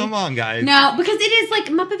 3D. Come on, guys. No, because it is like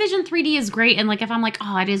Muppet Vision 3D is great. And like if I'm like,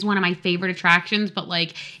 oh, it is one of my favorite attractions. But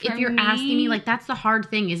like if you're asking me, like that's the hard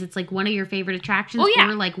thing is it's like one of your favorite attractions. Oh, yeah.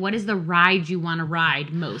 Or like what is the ride you want to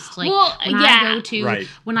ride most? Like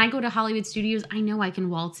when I go to Hollywood Studios, I know I can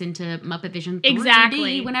waltz into Muppet Vision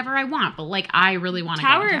 3D whenever I want. But like I really want to go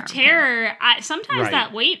to Tower of Terror. Sometimes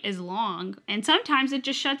that wait is long. And sometimes it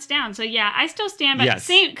just shuts down. So yeah, I still stand by Yes.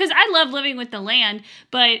 same because I love Living with the Land,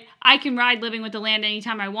 but I can ride Living with the Land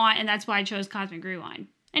anytime I want, and that's why I chose Cosmic Rewind.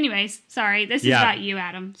 Anyways, sorry, this is about you,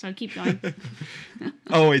 Adam. So keep going.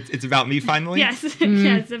 Oh, it's about me finally? Yes,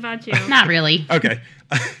 yes, about you. Not really. Okay.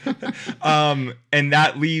 And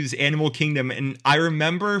that leaves Animal Kingdom. And I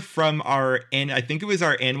remember from I think it was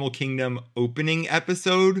our Animal Kingdom opening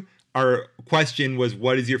episode, our question was,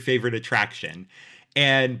 what is your favorite attraction?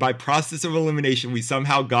 And by process of elimination, we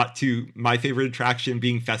somehow got to my favorite attraction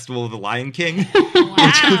being Festival of the Lion King.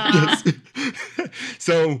 Wow.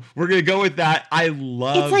 So we're going to go with that. I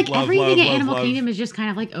love, It's like love, everything love, at love, Animal love. Kingdom is just kind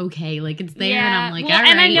of like, okay, like it's there Yeah, and I'm like, well, all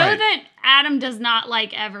right. and I know Right. that Adam does not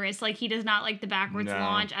like Everest. Like, he does not like the backwards No.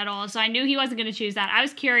 launch at all. So I knew he wasn't going to choose that. I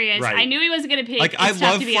was curious. Right. I knew he wasn't going to pick. Like, It's I Tough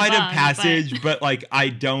love to Be Flight Above, of Passage, but like, I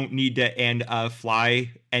don't need to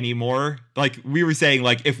fly anymore. Like we were saying,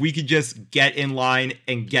 like, if we could just get in line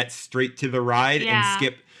and get straight to the ride and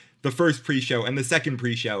skip the first pre-show and the second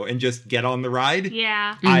pre-show and just get on the ride,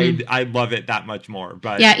 Yeah. I'd love it that much more.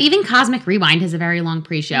 But Yeah, even Cosmic Rewind has a very long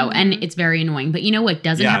pre-show, and it's very annoying. But you know what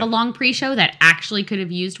doesn't Yeah. have a long pre-show that actually could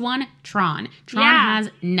have used one? Tron. Tron Yeah.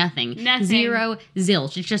 has nothing. Nothing. Zero,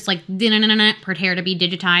 zilch. It's just like, prepare to be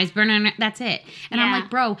digitized. That's it. And I'm Yeah.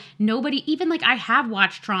 like, bro, nobody, even like I have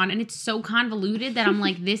watched Tron, and it's so convoluted that I'm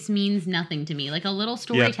like, this means nothing to me. Like a little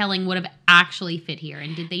storytelling would have actually fit here.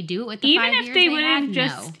 And did they do it with the Even 5 if years they they would had? have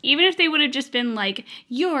just, No. even if they would have just been like,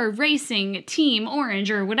 you're racing Team Orange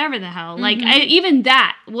or whatever the hell, like even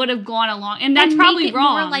that would have gone along, and that's And probably make it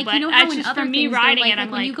wrong. more like, but you know how that's in just other from me things, they're writing like, it. I'm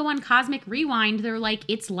when like, you go on Cosmic Rewind, they're like,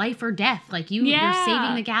 it's life or death. Like you're Yeah.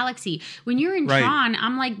 saving the galaxy. When you're in Right. Tron,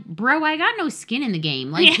 I'm like, bro, I got no skin in the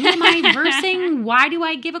game. Like, who am I versing? Why do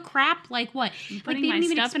I give a crap? Like what? Like putting they my didn't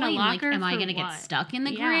even stuff in a explain. Like, locker am I for gonna get what? stuck in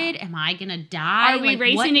the Yeah. grid? Am I gonna die? are we Like,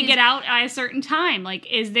 racing what to is- get out at a certain time? Like,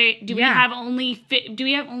 is there? Do we Yeah. have only? Do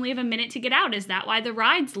we only have a minute to get out? Is that why the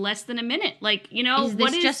ride's less than a minute? Like, you know, Is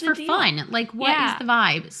what this is just the for deal? fun? Like, what is Yeah. the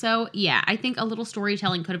vibe? So, yeah, I think a little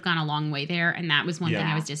storytelling could have gone a long way there, and that was one thing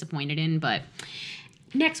Yeah. I was disappointed in. But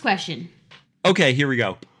next question. Okay, here we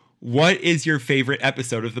go. What is your favorite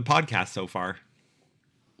episode of the podcast so far?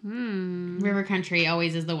 River Country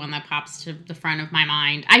always is the one that pops to the front of my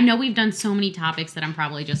mind. I know we've done so many topics that I'm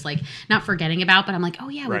probably just like not forgetting about, but I'm like, oh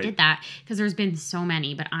yeah, Right. we did that because there's been so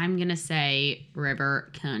many. But I'm gonna say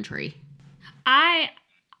River Country. I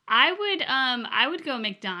would go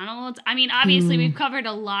McDonald's. I mean, obviously we've covered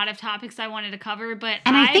a lot of topics I wanted to cover, but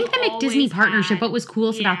And I think the I've McDisney always partnership, had- what was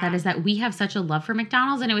coolest about that Yeah. is that we have such a love for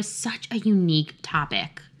McDonald's, and it was such a unique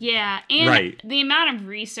topic. Yeah, and Right. the amount of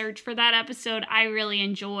research for that episode, I really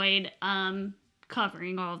enjoyed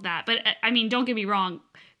covering all of that. But I mean, don't get me wrong,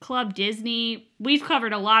 Club Disney, we've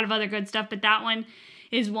covered a lot of other good stuff, but that one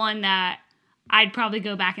is one that I'd probably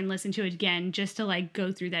go back and listen to it again just to like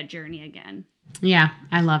go through that journey again. Yeah,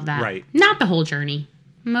 I love that. Right. Not the whole journey,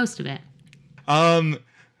 most of it. I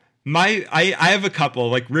have a couple.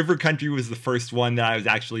 Like River Country was the first one that I was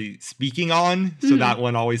actually speaking on, so that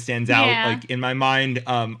one always stands out Yeah. like in my mind.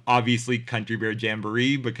 Obviously Country Bear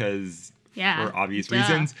Jamboree because Yeah. for obvious Duh.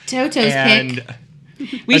 reasons. Toto's And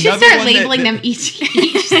pick. We should another start one that- labeling them each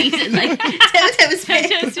season. Like Toto's pick.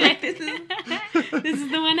 Toto's pick. This is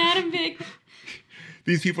the one Adam picked.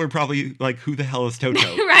 these people are probably like, who the hell is Toto?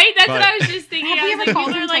 Right? That's what But- I was just thinking. Have I we was ever like, called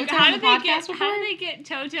people are him like, Toto how on did the they podcast get? before? How did they get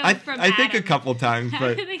Toto from I think a Adam? couple times, How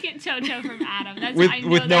but did they get Toto from Adam? That's with I know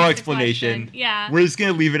with no that's the explanation. question. Yeah. We're just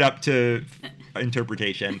gonna leave it up to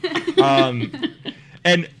interpretation.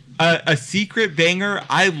 And a secret banger.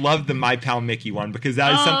 I love the My Pal Mickey one because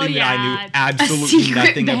that is Oh, something that I yeah. knew absolutely secret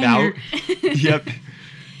nothing banger. about. Yep.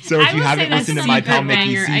 So I if you will say haven't that's listened a to My secret Pal Mickey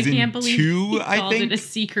banger. I season can't believe 2, he I called think. it a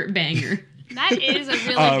secret banger. That is a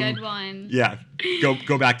really good one. Yeah,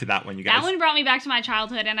 go back to that one, you guys. That one brought me back to my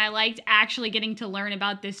childhood, and I liked actually getting to learn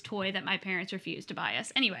about this toy that my parents refused to buy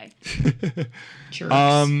us. Anyway, Sure.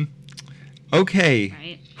 Okay,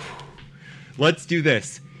 right? let's do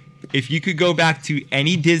this. If you could go back to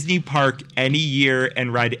any Disney park any year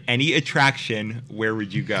and ride any attraction, where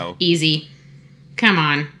would you go? Easy. Come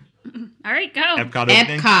on. All right, go. Epcot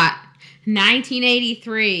opening? Epcot,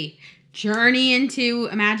 1983. Journey into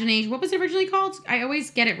Imagination. What was it originally called? I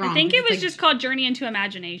always get it wrong. I think it It's was like- just called Journey into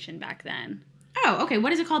Imagination back then. Oh, okay.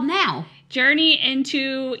 What is it called now? Journey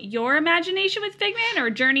into Your Imagination with Figment, or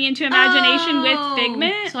Journey into Imagination with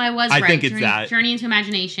Figment? So I was I right. think it's Journey, that. Journey into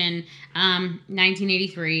Imagination,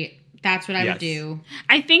 1983. That's what I Yes. would do.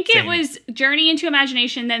 I think Same. it was Journey into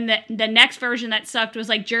Imagination. Then the next version that sucked was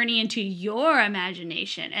like Journey into Your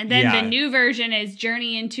Imagination, and then Yeah. the new version is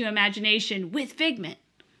Journey into Imagination with Figment.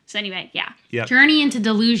 So anyway, yeah, Yep. Journey into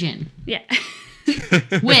Delusion yeah.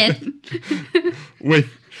 with with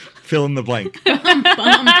fill in the blank. Bum,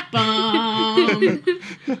 bum.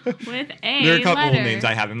 With a There are a couple letter. of names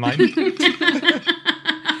I have in mind.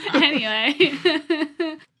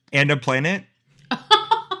 Anyway. And a planet.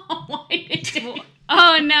 Why did you...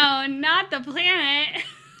 Oh no, not the planet.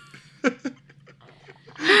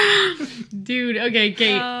 Dude, okay,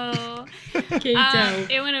 Kate. Oh. Kato.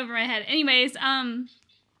 It went over my head. Anyways,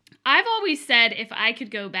 I've always said if I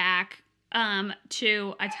could go back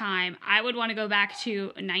to a time, I would want to go back to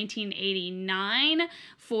 1989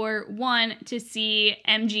 for one, to see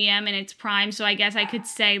MGM in its prime. So I guess I could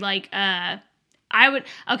say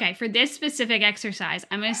for this specific exercise,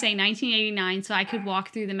 I'm going to say 1989 so I could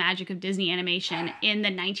walk through the magic of Disney animation in the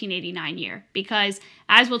 1989 year. Because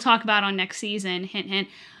as we'll talk about on next season, hint, hint,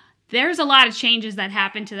 there's a lot of changes that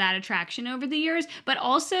happened to that attraction over the years. But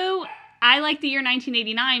also, I like the year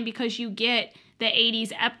 1989 because you get the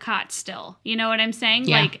 80s Epcot still. You know what I'm saying?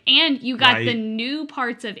 Yeah. And you got Right. the new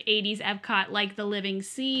parts of 80s Epcot, like the Living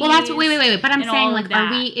Seas. Well, that's wait. But I'm and saying, all like, of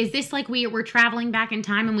that. is this like we're traveling back in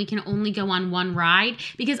time and we can only go on one ride?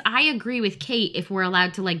 Because I agree with Kate if we're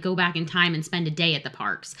allowed to like go back in time and spend a day at the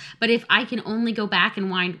parks. But if I can only go back and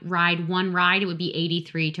ride one ride, it would be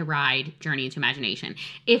 83 to ride Journey into Imagination.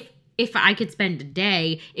 If I could spend a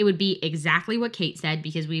day, it would be exactly what Kate said,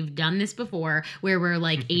 because we've done this before, where we're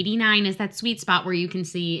like 89 is that sweet spot where you can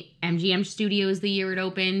see MGM Studios the year it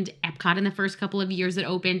opened, Epcot in the first couple of years it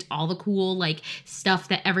opened, all the cool like stuff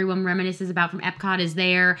that everyone reminisces about from Epcot is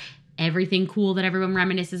there. Everything cool that everyone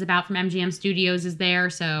reminisces about from MGM Studios is there,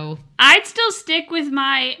 so... I'd still stick with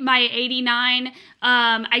my 89.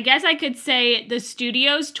 I guess I could say the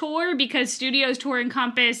Studios tour, because Studios tour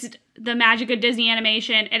encompassed the magic of Disney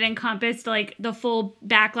animation. It encompassed like the full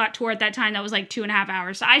backlot tour at that time that was like 2.5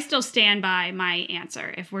 hours. So I still stand by my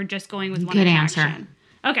answer if we're just going with one Good attraction. answer.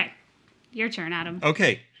 Okay. Your turn, Adam.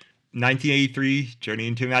 Okay. 1983, Journey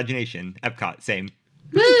into Imagination. Epcot, same.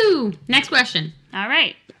 Woo! Next question. All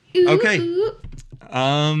right. Okay. Ooh.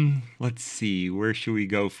 Let's see. Where should we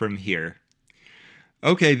go from here?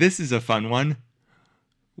 Okay, this is a fun one.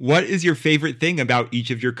 What is your favorite thing about each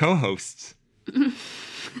of your co-hosts?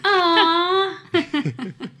 Aww.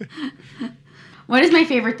 What is my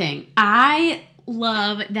favorite thing? I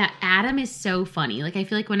love that Adam is so funny. Like, I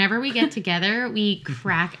feel like whenever we get together, we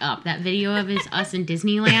crack up. That video of us in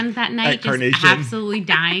Disneyland that night, At Carnation. just absolutely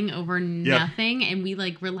dying over nothing. And we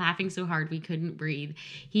like were laughing so hard we couldn't breathe.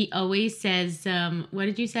 He always says, what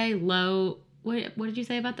did you say? What did you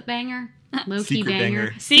say about the banger? Low key Secret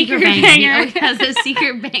banger. Secret He banger. always has those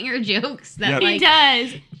secret banger jokes that Yep. He like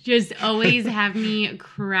does. just always have me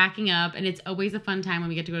cracking up, and it's always a fun time when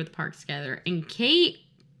we get to go to the parks together. And Kate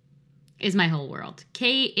is my whole world.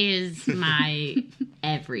 Kate is my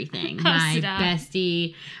everything. Oh, My stop.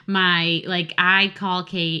 bestie. I call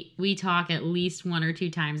Kate. We talk at least 1 or 2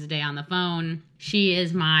 times a day on the phone. She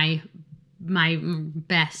is my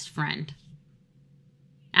best friend.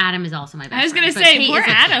 Adam is also my best friend. I was gonna but say, Kate poor is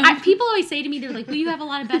Adam. people always say to me, they're like, well, you have a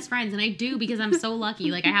lot of best friends. And I do, because I'm so lucky.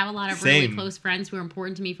 Like, I have a lot of really Same. close friends who are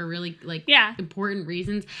important to me for really, like, Yeah. important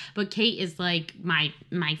reasons. But Kate is, like, my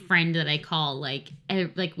friend that I call. Like,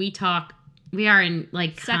 we talk. We are in,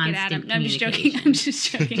 like, Suck it, constant Adam. No, I'm just joking. communication. I'm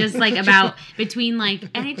just joking. Just, like, about between, like,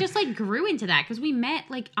 and it just, like, grew into that, because we met,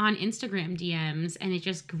 like, on Instagram DMs, and it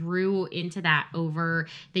just grew into that over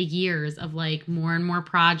the years of, like, more and more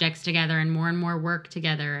projects together and more work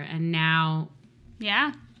together, and now...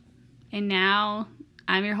 Yeah. And now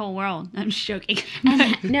I'm your whole world. I'm just joking.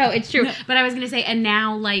 No, it's true. But I was going to say, and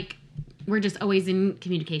now, like, we're just always in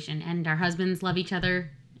communication, and our husbands love each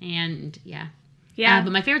other, and, yeah. Yeah.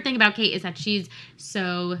 But my favorite thing about Kate is that she's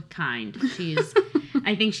so kind.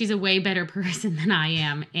 I think she's a way better person than I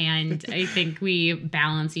am. And I think we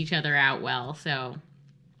balance each other out well. So,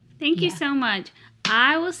 Thank you Yeah. so much.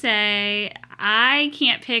 I will say I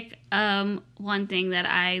can't pick one thing that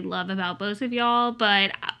I love about both of y'all,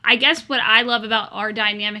 but I guess what I love about our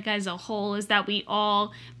dynamic as a whole is that we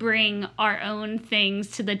all bring our own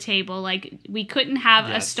things to the table. Like, we couldn't have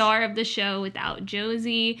a Yes. star of the show without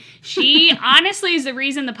Josie. She honestly is the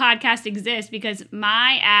reason the podcast exists, because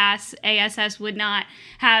my ASS would not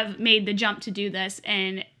have made the jump to do this,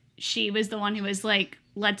 and she was the one who was like,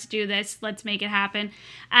 let's do this. Let's make it happen.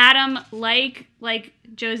 Adam, like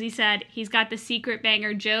Josie said, he's got the secret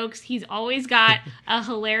banger jokes. He's always got a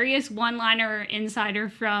hilarious one-liner or insider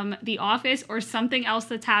from The Office or something else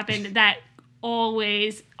that's happened that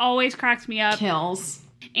always cracks me up. kills.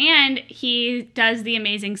 And he does the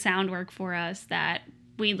amazing sound work for us that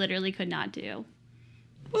we literally could not do.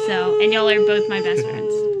 So, and y'all are both my best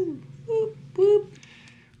friends.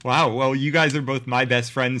 Wow. Well, you guys are both my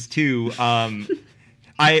best friends too.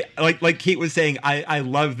 I like Kate was saying, I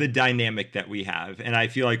love the dynamic that we have, and I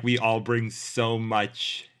feel like we all bring so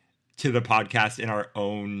much to the podcast in our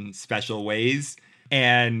own special ways.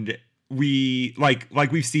 And we like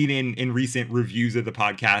we've seen in recent reviews of the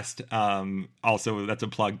podcast. Also, that's a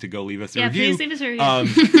plug to go leave us a review. Please leave us a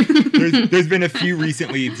review. There's been a few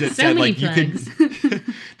recently that said like plugs. you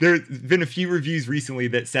can. There's been a few reviews recently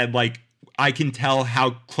that said like I can tell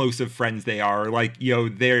how close of friends they are. Like, you know,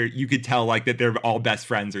 you could tell like that they're all best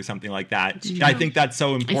friends or something like that. I think that's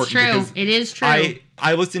so important. It's true. Because it is true.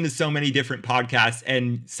 I listen to so many different podcasts,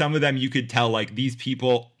 and some of them you could tell like these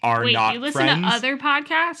people are not friends. You listen to other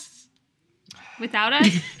podcasts without us?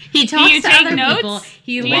 He talks Do you to take other notes? people.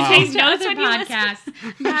 He Do you listens take to notes other when you listen?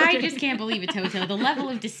 podcasts. I just can't believe it, Toto. The level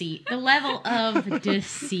of deceit. The level of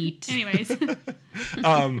deceit. Anyways.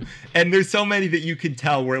 And there's so many that you could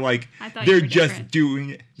tell where like I thought you they're were just different. doing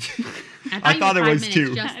it. I thought it was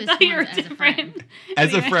too. I thought you were different.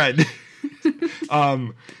 As a friend.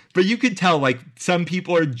 But you could tell like some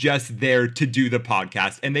people are just there to do the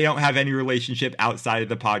podcast and they don't have any relationship outside of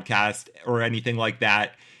the podcast or anything like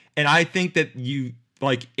that. And I think that you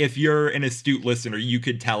like if you're an astute listener, you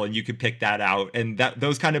could tell and you could pick that out. And that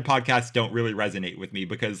those kind of podcasts don't really resonate with me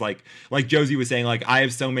because like Josie was saying, like I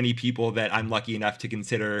have so many people that I'm lucky enough to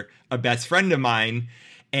consider a best friend of mine.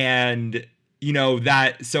 And you know,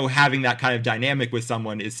 that so having that kind of dynamic with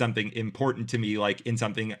someone is something important to me, like in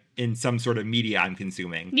some sort of media I'm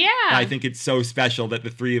consuming. Yeah. And I think it's so special that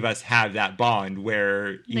the three of us have that bond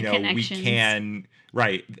where, you know, we can,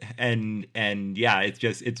 right. And yeah,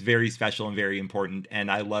 it's very special and very important.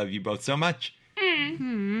 And I love you both so much.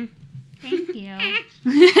 Mm-hmm. Thank you.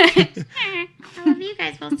 I love you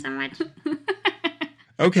guys both so much.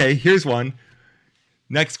 Okay, here's one.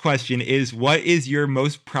 Next question is, what is your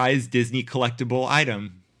most prized Disney collectible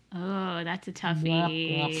item? Oh, that's a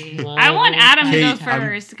toughie. I want Adam to go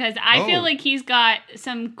first because I feel like he's got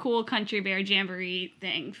some cool Country Bear Jamboree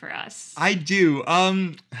thing for us. I do.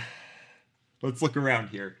 Let's look around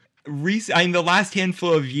here. In the last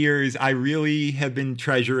handful of years, I really have been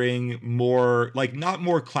treasuring more, like not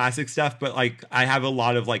more classic stuff, but like I have a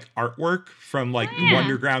lot of like artwork from like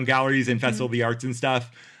Wonderground galleries and Festival of the Arts and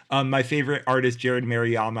stuff. My favorite artist, Jared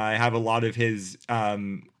Mariyama, I have a lot of his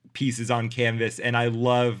pieces on canvas, and I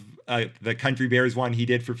love the Country Bears one he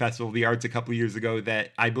did for Festival of the Arts a couple of years ago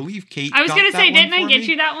that I believe Kate I was going to say, didn't I get me?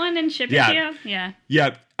 you that one and ship it to you? Yeah.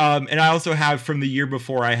 Yep. And I also have from the year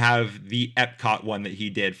before, I have the Epcot one that he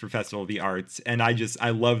did for Festival of the Arts. And I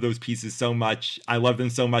love those pieces so much. I love them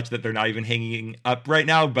so much that they're not even hanging up right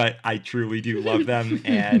now, but I truly do love them.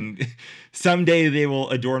 And someday they will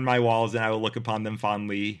adorn my walls and I will look upon them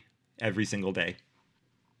fondly every single day.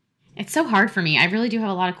 It's so hard for me. I really do have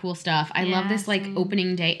a lot of cool stuff. I love this like same.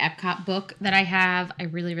 opening day Epcot book that I have. I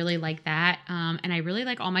really, really like that. And I really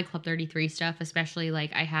like all my Club 33 stuff, especially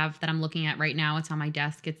like I have that I'm looking at right now. It's on my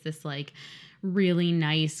desk. It's this like really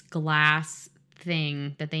nice glass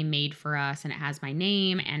thing that they made for us, and it has my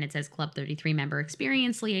name and it says Club 33 Member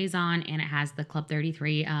Experience Liaison, and it has the Club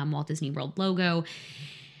 33 Walt Disney World logo.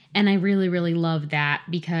 And I really, really love that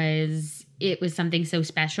because it was something so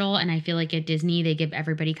special. And I feel like at Disney, they give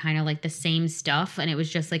everybody kind of like the same stuff. And it was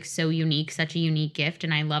just like so unique, such a unique gift.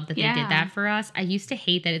 And I love that they did that for us. I used to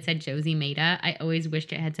hate that it said Josie Maida. I always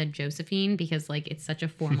wished it had said Josephine because like it's such a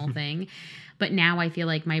formal thing. But now I feel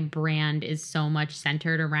like my brand is so much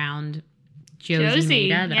centered around Josie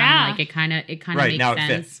Maida that I'm like, it kind of right, makes now sense.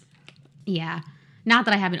 It fits. Yeah. Not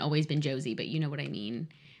that I haven't always been Josie, but you know what I mean.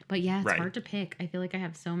 But yeah, it's hard to pick. I feel like I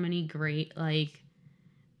have so many great, like,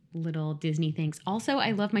 little Disney things. Also,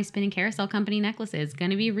 I love my spinning carousel company necklaces.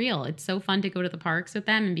 Gonna be real. It's so fun to go to the parks with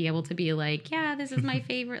them and be able to be like, yeah, this is my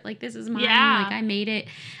favorite. Like, this is mine. Yeah. Like, I made it.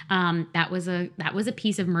 That was a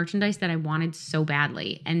piece of merchandise that I wanted so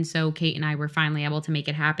badly. And so Kate and I were finally able to make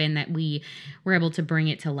it happen, that we were able to bring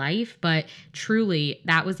it to life. But truly,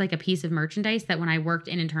 that was like a piece of merchandise that when I worked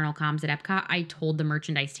in internal comms at Epcot, I told the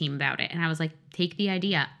merchandise team about it. And I was like, take the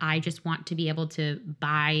idea. I just want to be able to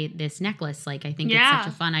buy this necklace. Like, I think it's such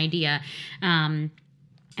a fun idea. And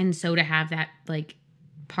so to have that like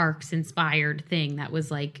parks inspired thing, that was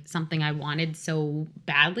like something I wanted so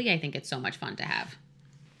badly. I think it's so much fun to have.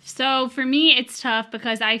 So for me, it's tough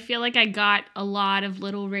because I feel like I got a lot of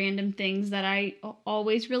little random things that I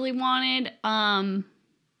always really wanted. I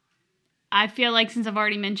feel like since I've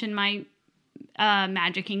already mentioned my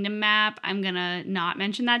Magic Kingdom map, I'm gonna not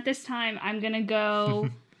mention that this time. I'm gonna go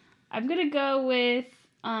with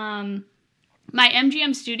my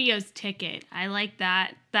MGM Studios ticket. I like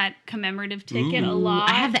that commemorative ticket a lot.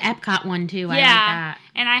 I have the Epcot one too. I like that.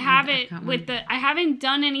 And I have it with I haven't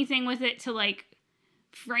done anything with it to like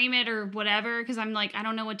frame it or whatever, because I'm like, I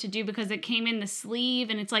don't know what to do, because it came in the sleeve,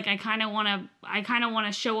 and it's like I kind of want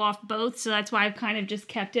to show off both, so that's why I've kind of just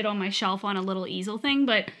kept it on my shelf on a little easel thing.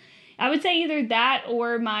 But I would say either that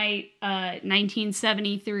or my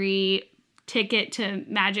 1973 ticket to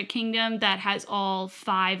Magic Kingdom that has all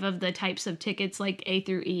 5 of the types of tickets, like A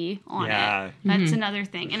through E on it. That's another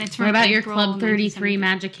thing. And it's from What about your April Club 33 1973.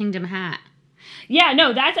 Magic Kingdom hat? Yeah,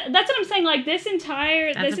 no, that's what I'm saying. Like this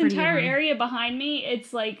entire That's a pretty good one. area behind me,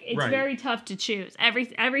 it's like it's very tough to choose.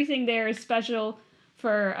 Everything there is special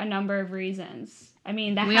for a number of reasons. I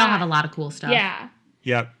mean, we all have a lot of cool stuff. Yeah.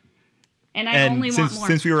 Yep. And I only want more.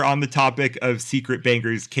 Since we were on the topic of secret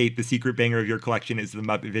bangers, Kate, the secret banger of your collection is the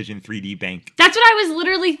Muppet Vision 3D bank. That's what I was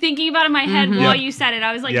literally thinking about in my head while you said it.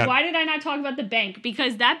 I was like, why did I not talk about the bank?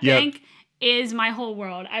 Because that bank is my whole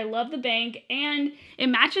world. I love the bank, and it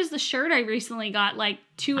matches the shirt I recently got, like,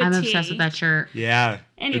 to a I'm T. obsessed with that shirt. Yeah.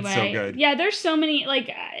 Anyway, it's so good. Yeah, there's so many, like,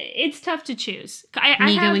 it's tough to choose.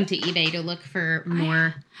 Going to eBay to look for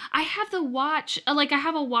more. I have the watch, I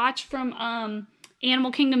have a watch from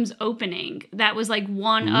Animal Kingdom's opening that was, like,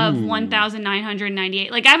 one of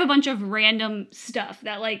 1,998. Like, I have a bunch of random stuff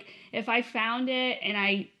that, like, if I found it and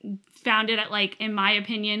I found it at, like, in my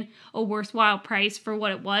opinion, a worthwhile price for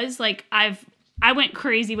what it was, like, I went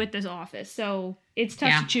crazy with this office. So it's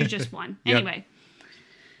tough to choose just one. Anyway.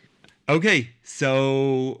 Okay,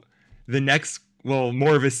 so the next,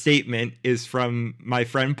 more of a statement is from my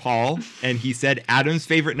friend Paul, and he said Adam's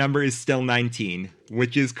favorite number is still 19,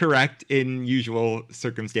 which is correct in usual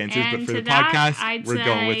circumstances, And but for to the that, podcast, we're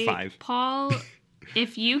going with 5. Paul,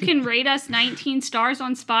 if you can rate us 19 stars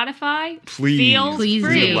on Spotify, please feel free.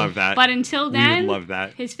 We would love that. But until then, we would love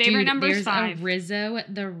that. His favorite number is 5. There's a Rizzo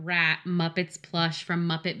the Rat Muppets plush from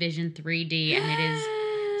Muppet Vision 3D, and it is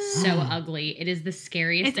so ugly. It is the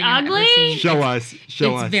scariest thing I've ever seen. Show us.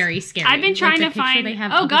 It's very scary. I've been trying to find. They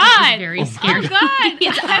have oh God! Very scary. Oh God!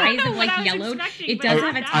 Its eyes are like yellowed. It does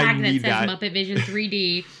have a tag that says that. Muppet Vision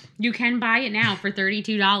 3D. You can buy it now for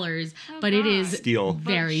 $32, but it is Steal.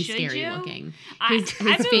 very scary looking. His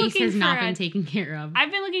face has not been taken care of.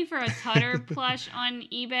 I've been looking for a Tutter plush on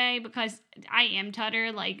eBay because I am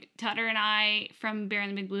Tutter. Like, Tutter and I from Bear in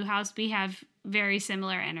the Big Blue House, we have very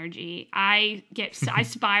similar energy. I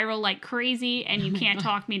spiral like crazy, and you can't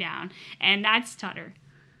talk me down. And that's Tutter.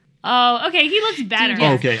 Oh, okay. He looks better. Dude,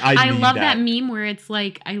 yes. Okay, I love that meme where it's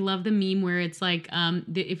like,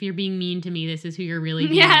 if you're being mean to me, this is who you're really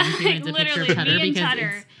being mean to. And it's a picture of Tutter me and because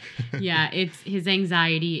Tutter. it's his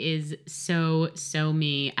anxiety is so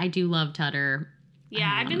me. I do love Tutter.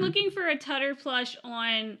 Yeah, I've been looking for a Tutter plush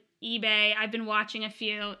on eBay. I've been watching a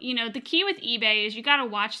few. You know, the key with eBay is you got to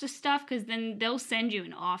watch the stuff because then they'll send you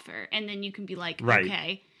an offer, and then you can be like,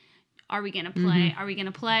 okay. Are we going to play? Mm-hmm. Are we going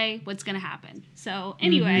to play? What's going to happen? So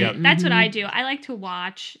anyway, that's what I do. I like to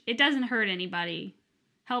watch. It doesn't hurt anybody.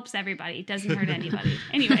 Helps everybody. It doesn't hurt anybody.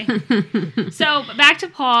 Anyway, so back to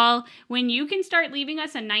Paul. When you can start leaving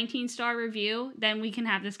us a 19-star review, then we can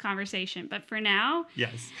have this conversation. But for now,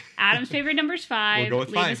 yes. Adam's favorite number is 5. We'll go with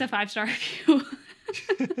Leave 5. us a 5-star review.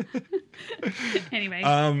 Anyway.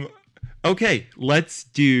 Okay,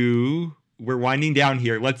 we're winding down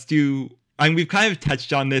here. We've kind of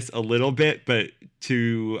touched on this a little bit, but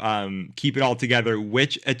to keep it all together,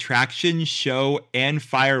 which attraction, show, and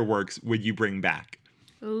fireworks would you bring back?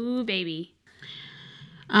 Ooh, baby.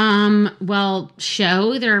 Well,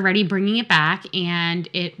 show, they're already bringing it back, and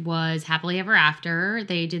it was Happily Ever After.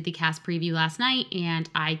 They did the cast preview last night, and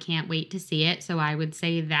I can't wait to see it. So I would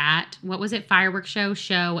say that. What was it? Fireworks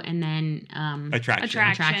show, and then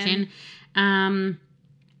attraction.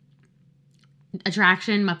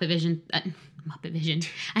 Attraction, Muppet Vision.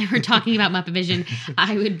 We're talking about Muppet Vision.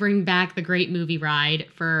 I would bring back the Great Movie Ride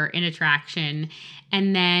for an attraction.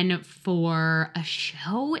 And then for a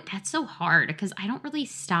show, that's so hard because I don't really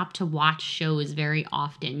stop to watch shows very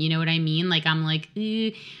often. You know what I mean? Like, I'm like,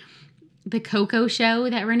 the Coco show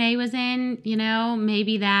that Renee was in,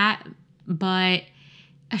 maybe that. But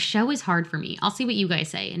a show is hard for me. I'll see what you guys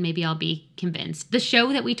say, and maybe I'll be convinced. The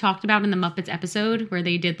show that we talked about in the Muppets episode, where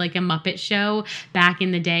they did like a Muppet show back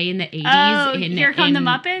in the day in the 80s. Oh, Here Come the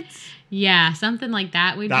Muppets? Yeah, something like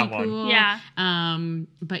that would be cool. Yeah.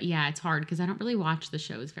 But yeah, it's hard because I don't really watch the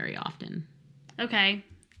shows very often. Okay.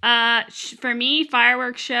 For me,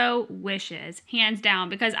 fireworks show, Wishes, hands down,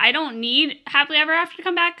 because I don't need Happily Ever After to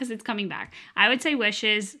come back because it's coming back. I would say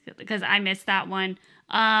Wishes because I missed that one.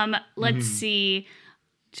 Let's see.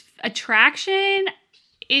 Attraction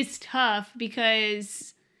is tough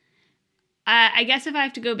because I guess if I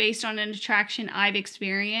have to go based on an attraction I've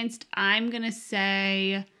experienced, I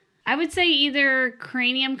would say either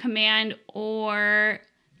Cranium Command or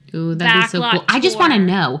Ooh, that'd be so cool. I just want to tour.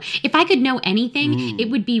 know. If I could know anything, Ooh. it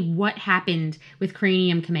would be what happened with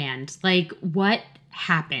Cranium Command. Like, what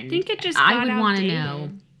happened? I think it just I got would want to outdated. know.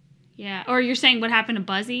 Yeah. Or you're saying what happened to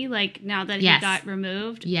Buzzy, like now that Yes. he got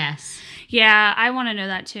removed? Yes. Yeah, I want to know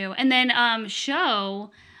that too. And then show,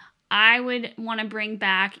 I would want to bring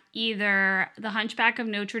back either the Hunchback of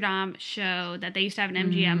Notre Dame show that they used to have in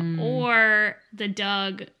MGM or the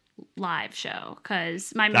Doug live show,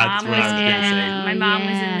 because my That's mom what was I was gonna say. my mom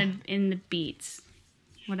Yeah. was in the Beats,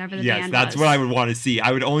 whatever the Yes, band that's was. what I would want to see.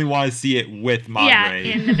 I would only want to see it with Madre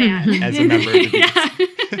Yeah, in the band as a member of the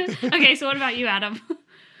Beats. Yeah. Okay, so what about you, Adam?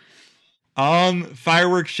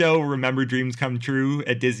 Fireworks show, Remember Dreams Come True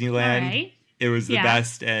at Disneyland. All right. It was the Yeah.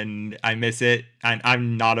 best, and I miss it. And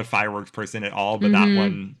I'm not a fireworks person at all, but that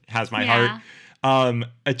one has my heart.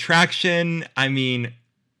 Attraction, I mean,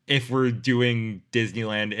 if we're doing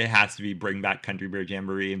Disneyland, it has to be bring back Country Bear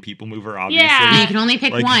Jamboree and People Mover, obviously. Yeah. You can only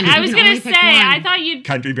pick Like- one. I You was can gonna only say, pick one. I thought you'd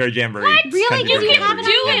Country Bear Jamboree. What? It's Really? Country You Bear can do have it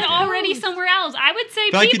Jamboree. it already somewhere else. I would say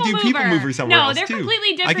But I could People do Mover. People Mover somewhere no, else, they're too. completely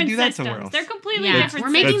I different could do that systems. somewhere else. They're completely Yeah, different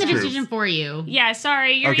we're making the systems. That's decision for you. Yeah,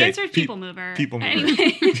 sorry. Your Okay, answer is People Mover. People Mover.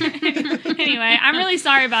 Anyway, I'm really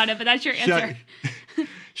sorry about it, but that's your answer.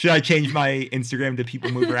 Should I change my Instagram to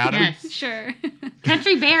People Mover Adam? Yes. Sure.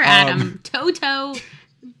 Country Bear Adam. Toto.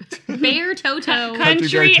 Bear Toto.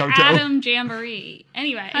 Country Toto. Adam Jamboree.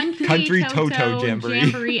 Anyway. Country Toto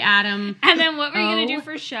Jamboree. Adam. And then what were you going to Oh, do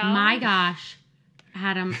for show? My gosh.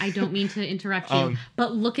 Adam, I don't mean to interrupt you,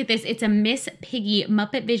 but look at this. It's a Miss Piggy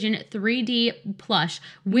Muppet Vision 3D plush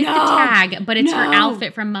with the tag, but it's her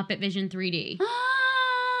outfit from Muppet Vision 3D. Oh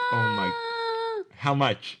my. How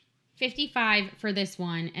much? $55 for this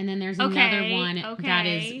one, and then there's Okay, another one that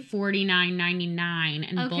okay. is $49.99,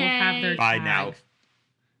 and both have their Buy tag. now.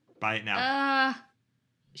 Buy it now.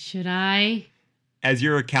 Should I? As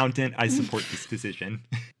your accountant, I support this decision.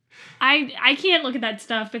 I can't look at that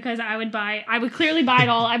stuff because I would clearly buy it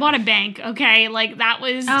all. I bought a bank, okay? Like that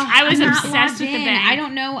was I was I'm not obsessed logged with the in. bank. I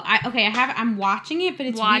don't know. I'm watching it, but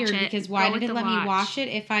it's Watch weird it. because Go why with did it the let watch. me watch it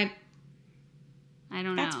if I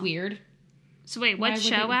don't know. That's weird. So wait, Why what would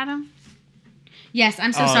show, it- Adam? Yes,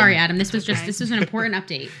 I'm so sorry, Adam. This was okay. this was an important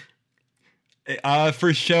update.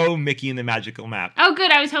 For show, Mickey and the Magical Map. Oh,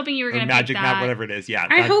 good. I was hoping you were Or going to Magic pick that. Map, whatever it is. Yeah.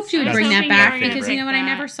 I hoped you would that's bring that hoping back you were gonna because you know pick what? I that.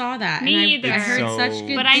 never saw that. Me and either. I heard So- such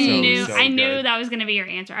good But I things. knew so I knew good. that was going to be your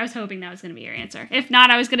answer. I was hoping that was going to be your answer. If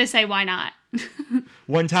not, I was going to say why not.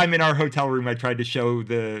 One time in our hotel room, I tried to show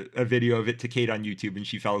a video of it to Kate on YouTube, and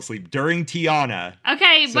she fell asleep during Tiana.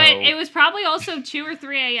 Okay, but So- it was probably also 2 or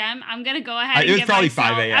 3 a.m. I'm going to go ahead and It was give probably myself...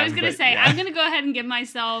 5 a.m., I was going to but say, yeah. I'm going to go ahead and give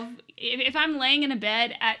myself... If I'm laying in a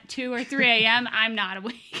bed at 2 or 3 a.m., I'm not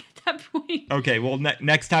awake at that point. Okay, well,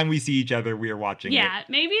 next time we see each other, we are watching it. Yeah,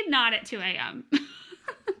 maybe not at 2 a.m.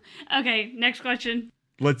 Okay, next question.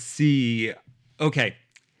 Let's see. Okay.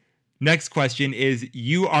 Next question is,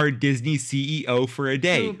 you are Disney CEO for a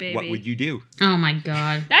day. Ooh, baby. What would you do? Oh my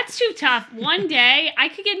god. That's too tough. One day, I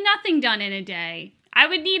could get nothing done in a day. I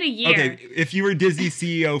would need a year. Okay, if you were Disney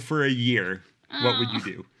CEO for a year, what would you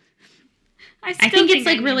do? I I think it's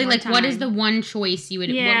like need really more like what is time. the one choice you would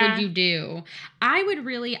what Yeah. would you do?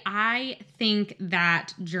 I think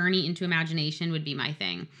that Journey into Imagination would be my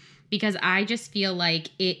thing. Because I just feel like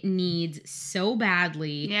it needs so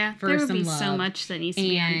badly Yeah, for there would some be love. so much that needs to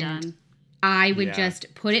be And undone. I would Yeah.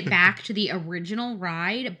 just put it back to the original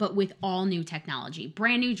ride, but with all new technology.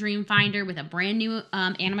 Brand new Dreamfinder with a brand new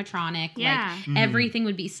animatronic. Yeah. Like everything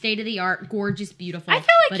would be state of the art, gorgeous, beautiful. I feel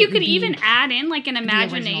but like you it could would be even add in like an original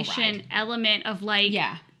imagination ride. element of like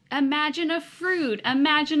Yeah. imagine a fruit,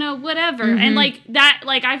 imagine a whatever, Mhm. and like that.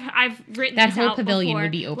 Like I've written That this whole out pavilion before.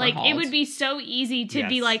 would be Like it overhauled. would be so easy to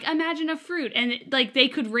be Yes. like imagine a fruit, and like they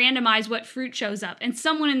could randomize what fruit shows up, and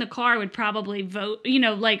someone in the car would probably vote. You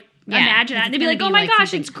know, like. Yeah, Imagine that. it's They'd be gonna like, be "Oh my like gosh,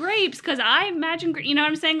 something- it's grapes!" Because I imagine, you know what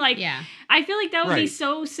I'm saying? Like, Yeah. I feel like that would be Right.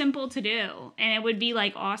 so simple to do, and it would be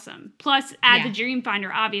like awesome. Plus, add Yeah. the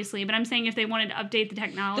Dreamfinder, obviously. But I'm saying if they wanted to update the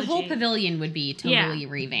technology, The whole pavilion would be totally Yeah.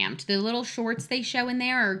 revamped. The little shorts they show in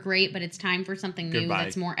there are great, but it's time for something new Goodbye.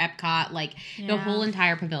 that's more Epcot. Like the Yeah. whole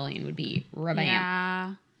entire pavilion would be revamped.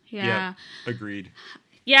 Yeah. Yeah. Yep, agreed.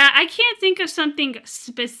 Yeah, I can't think of something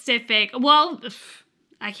specific. Well,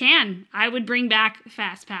 I can. I would bring back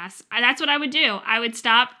Fast Pass. That's what I would do. I would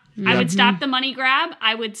stop I would stop the money grab.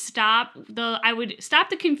 I would stop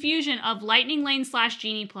the confusion of Lightning Lane /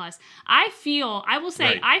 Genie Plus. I feel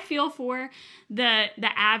for the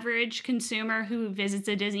average consumer who visits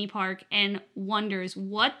a Disney park and wonders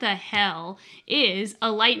what the hell is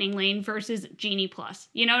a Lightning Lane versus Genie Plus.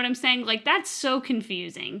 You know what I'm saying? Like, that's so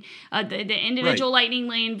confusing. The individual Lightning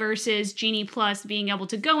Lane versus Genie Plus, being able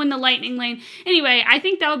to go in the Lightning Lane. Anyway, I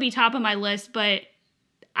think that would be top of my list, but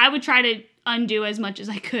I would try to undo as much as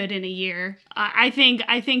I could in a year. I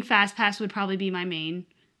think Fast Pass would probably be my main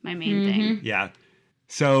thing. Yeah.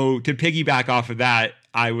 So to piggyback off of that,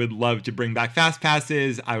 I would love to bring back Fast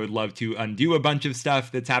Passes. I would love to undo a bunch of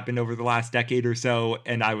stuff that's happened over the last decade or so.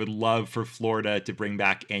 And I would love for Florida to bring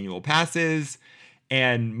back annual passes.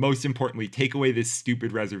 And most importantly, take away this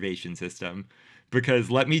stupid reservation system. Because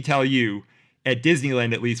let me tell you, at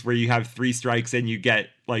Disneyland, at least, where you have 3 strikes and you get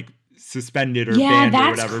like suspended or banned or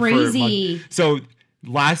whatever. Crazy. For a month. So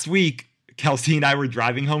last week, Kelsey and I were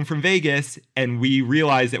driving home from Vegas and we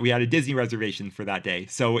realized that we had a Disney reservation for that day.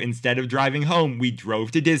 So instead of driving home, we drove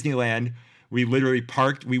to Disneyland. We literally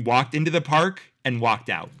parked. We walked into the park and walked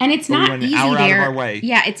out. And it's not easy there. Out of our way.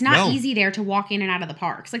 Yeah, it's not easy there to walk in and out of the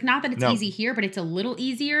parks. Like, not that it's easy here, but it's a little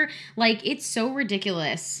easier. Like, it's so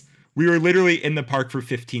ridiculous. We were literally in the park for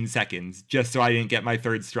 15 seconds just so I didn't get my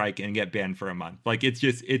 3rd strike and get banned for a month. Like, it's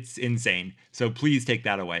insane. So please take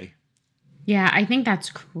that away. Yeah, I think that's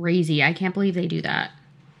crazy. I can't believe they do that.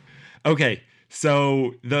 Okay,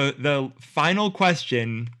 so the final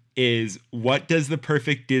question is, what does the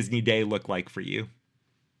perfect Disney day look like for you?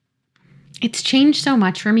 It's changed so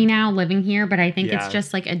much for me now living here, but I think it's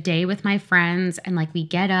just like a day with my friends and like we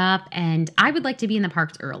get up, and I would like to be in the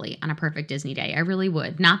parks early on a perfect Disney day. I really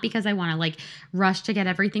would. Not because I want to like rush to get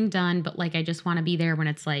everything done, but like I just want to be there when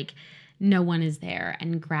it's like no one is there,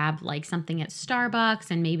 and grab like something at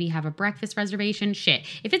Starbucks and maybe have a breakfast reservation. Shit.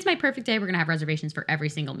 If it's my perfect day, we're going to have reservations for every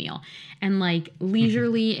single meal and like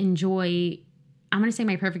leisurely enjoy. I'm going to say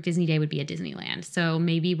my perfect Disney day would be at Disneyland. So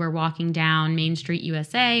maybe we're walking down Main Street,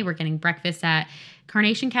 USA. We're getting breakfast at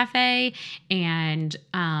Carnation Cafe, and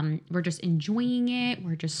we're just enjoying it.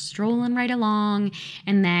 We're just strolling right along.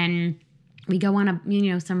 And then we go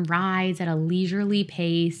on some rides at a leisurely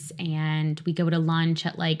pace, and we go to lunch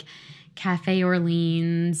at like Cafe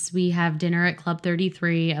Orleans. We have dinner at Club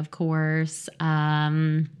 33, of course.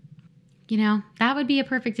 That would be a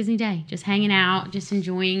perfect Disney day. Just hanging out, just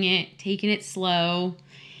enjoying it, taking it slow,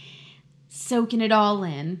 soaking it all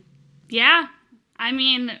in. Yeah. I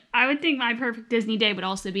mean, I would think my perfect Disney day would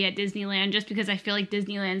also be at Disneyland, just because I feel like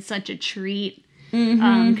Disneyland's such a treat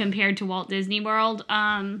compared to Walt Disney World.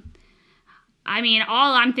 I mean,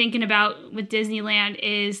 all I'm thinking about with Disneyland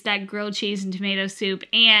is that grilled cheese and tomato soup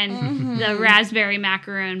and the raspberry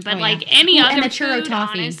macaroon. But any other and the churro food,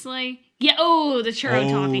 toffee. Honestly. Yeah, the churro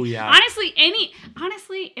toffee. Yeah.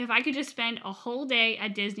 Honestly, if I could just spend a whole day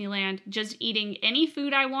at Disneyland just eating any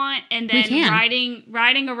food I want and then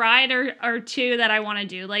riding a ride or two that I want to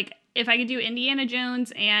do. Like, if I could do Indiana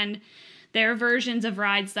Jones and their versions of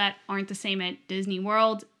rides that aren't the same at Disney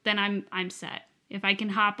World, then I'm set. If I can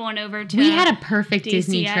hop on over to We had a perfect DCA.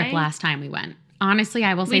 Disney trip last time we went. Honestly,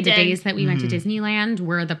 I will say the days that we went to Disneyland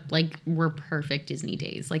were perfect Disney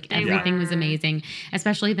days. Like, everything was amazing.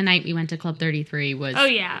 Especially the night we went to Club 33 was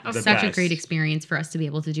such a great experience for us to be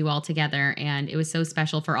able to do all together. And it was so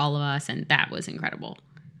special for all of us. And that was incredible.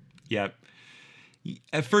 Yep.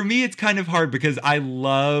 For me, it's kind of hard because I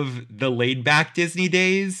love the laid back Disney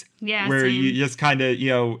days. Yeah, where same. you just kind of,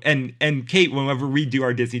 and Kate, whenever we do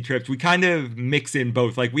our Disney trips, we kind of mix in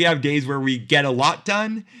both. Like, we have days where we get a lot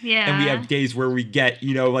done. Yeah. And we have days where we get,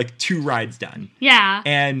 like 2 rides done. Yeah.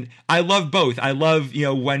 And I love both. I love,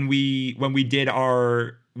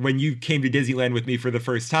 when you came to Disneyland with me for the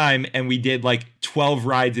first time and we did like 12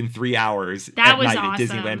 rides in 3 hours at night at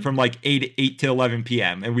Disneyland from like 8 to 11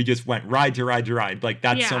 p.m. And we just went ride to ride to ride. Like,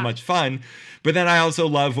 that's so much fun. But then I also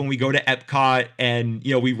love when we go to Epcot and,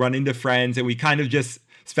 we run into friends and we kind of just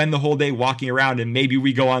spend the whole day walking around, and maybe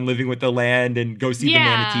we go on Living with the Land and go see the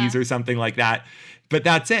manatees or something like that. But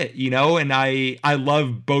that's it, and I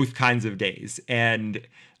love both kinds of days. And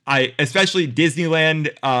especially Disneyland,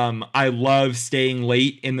 I love staying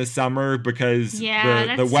late in the summer because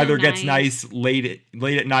the weather gets nice late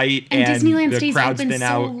at night, and Disneyland the stays crowds open thin so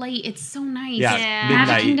out. late. It's so nice. Yeah.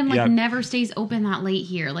 Magic Kingdom never stays open that late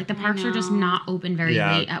here. Like, the parks are just not open very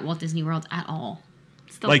late at Walt Disney World at all.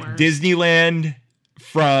 It's the like worst. Disneyland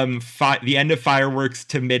from the end of fireworks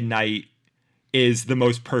to midnight is the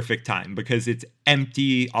most perfect time because it's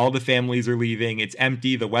empty. All the families are leaving. It's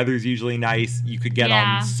empty. The weather's usually nice. You could get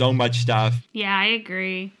on so much stuff. Yeah, I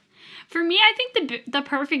agree. For me, I think the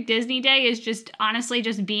perfect Disney day is just honestly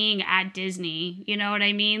just being at Disney. You know what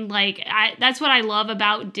I mean? Like that's what I love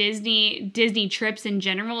about Disney trips in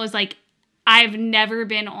general is like I've never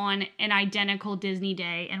been on an identical Disney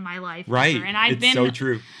day in my life. Right. Ever. And I've it's been so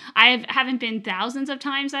true. I haven't been thousands of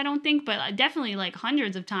times, I don't think, but definitely like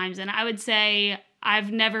hundreds of times. And I would say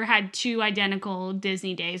I've never had two identical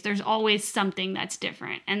Disney days. There's always something that's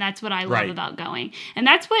different. And that's what I love about going. And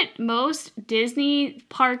that's what most Disney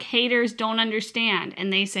park haters don't understand.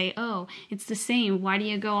 And they say, oh, it's the same. Why do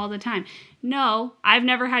you go all the time? No, I've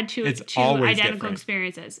never had two identical different.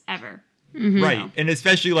 experiences ever. Mm-hmm. Right. And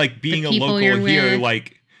especially like being a local here,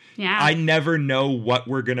 like I never know what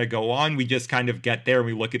we're going to go on. We just kind of get there and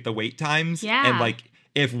we look at the wait times. Yeah. And like,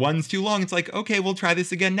 if one's too long, it's like, okay, we'll try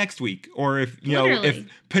this again next week. Or if, you know, if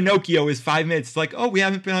Pinocchio is 5 minutes, it's like, oh, we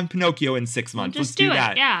haven't been on Pinocchio in 6 months. Let's do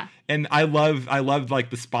that. Yeah. And I love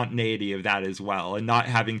like the spontaneity of that as well. And not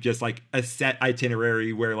having just like a set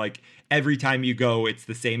itinerary where like every time you go, it's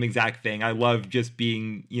the same exact thing. I love just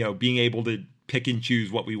being able to pick and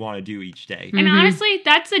choose what we want to do each day. And honestly,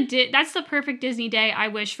 that's the perfect Disney day I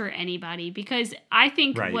wish for anybody, because I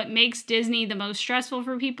think what makes Disney the most stressful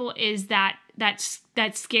for people is that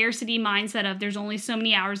scarcity mindset of there's only so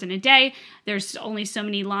many hours in a day, there's only so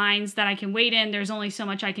many lines that I can wait in, there's only so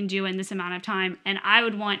much I can do in this amount of time. And I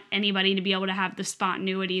would want anybody to be able to have the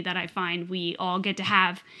spontaneity that I find we all get to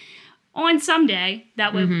have on some day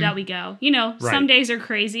that we go. You know, some days are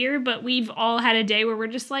crazier, but we've all had a day where we're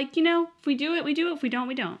just like, you know, if we do it, we do it. If we don't,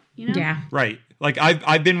 we don't. You know? Yeah. Right. Like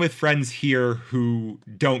I've been with friends here who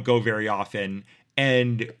don't go very often.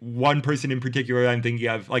 And one person in particular I'm thinking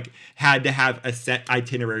of like had to have a set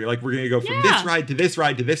itinerary. Like we're going to go from this ride to this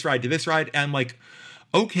ride to this ride to this ride. And I'm like,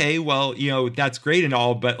 okay, well, you know, that's great and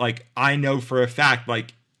all. But like, I know for a fact,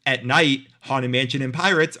 like at night, Haunted Mansion and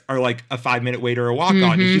Pirates are like a 5-minute wait or a walk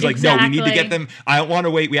on. And she's like, no, we need to get them. I don't want to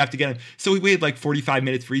wait. We have to get them. So we waited like 45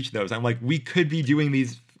 minutes for each of those. I'm like, we could be doing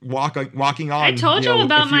these walking on. I told you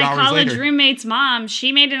about my college roommate's mom.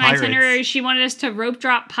 She made an itinerary. She wanted us to rope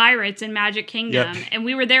drop Pirates in Magic Kingdom. Yep. And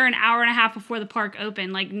we were there an hour and a half before the park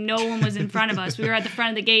opened. Like no one was in front of us. We were at the front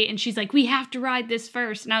of the gate and she's like, we have to ride this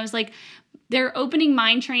first. And I was like, they're opening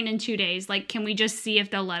Mine Train in 2 days. Like, can we just see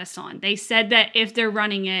if they'll let us on? They said that if they're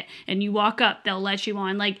running it and you walk up, they'll let you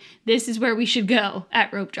on. Like, this is where we should go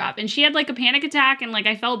at Rope Drop. And she had like a panic attack and like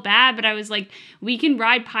I felt bad, but I was like, we can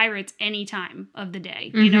ride Pirates any time of the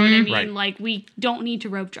day. You know what I mean? Right. Like, we don't need to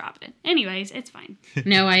rope drop it. Anyways, it's fine.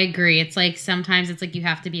 No, I agree. It's like sometimes it's like you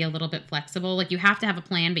have to be a little bit flexible. Like you have to have a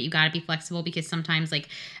plan, but you got to be flexible because sometimes like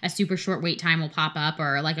a super short wait time will pop up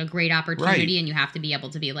or like a great opportunity and you have to be able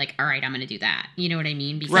to be like, all right, I'm going to do that. You know what I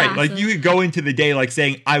mean? Because like you could go into the day like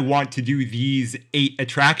saying, I want to do these 8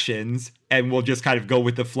 attractions and we'll just kind of go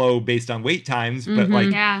with the flow based on wait times. But like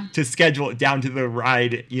to schedule it down to the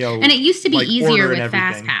ride, you know. And it used to be like, easier with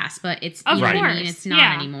Fast Pass, but it's, you know what I mean? It's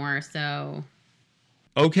not anymore. So.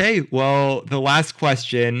 Okay, well, the last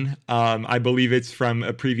question, I believe it's from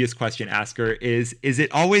a previous question asker, is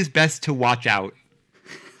it always best to watch out?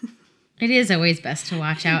 It is always best to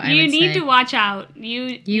watch out, You need to watch out.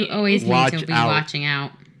 You always need to be watching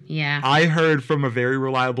out. Yeah. I heard from a very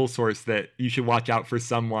reliable source that you should watch out for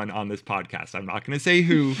someone on this podcast. I'm not going to say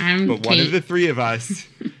who, but Kate. One of the three of us.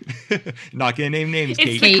 Not going to name names,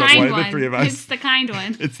 it's Kate, but one of the three of us. It's the kind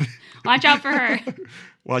one. Watch out for her.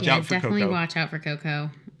 Watch out for definitely Coco. Watch out for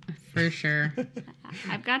Coco. For sure.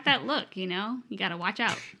 I've got that look, you know? You got to watch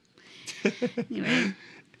out. Anyway.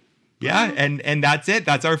 Yeah, and that's it.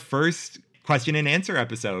 That's our first question and answer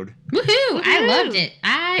episode. Woohoo! I loved it.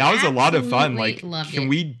 That was a lot of fun. Like, can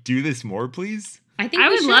we do this more, please? I think I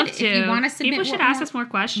would love to. If you want to submit People should ask us more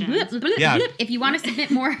questions. If you want to submit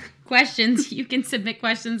more questions, you can submit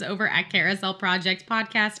questions over at Carousel Project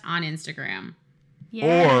Podcast on Instagram.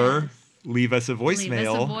 Yes. Or leave us a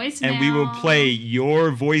voicemail, and we will play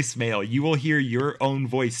your voicemail. You will hear your own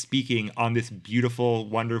voice speaking on this beautiful,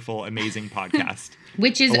 wonderful, amazing podcast.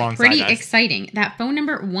 Which is pretty exciting. That phone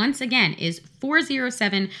number, once again, is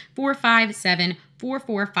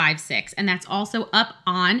 407-457-4456. And that's also up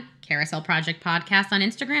on Carousel Project Podcast on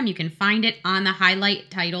Instagram. You can find it on the highlight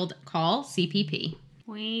titled Call CPP.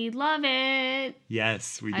 We love it.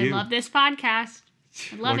 Yes, we do. I love this podcast.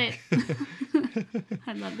 I love it.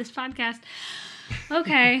 I love this podcast.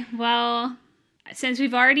 Okay, well, since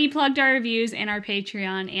we've already plugged our reviews and our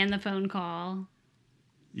Patreon and the phone call,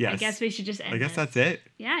 yes, I guess we should just end this. That's it.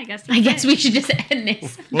 Yeah, I guess we should just end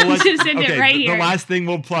this. Well, let's just end it right here. The last thing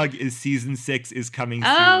we'll plug is season 6 is coming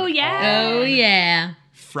soon. Oh, yeah. Oh, yeah.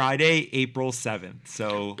 Friday, April 7th.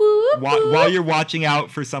 So while you're watching out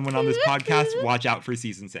for someone on this podcast, watch out for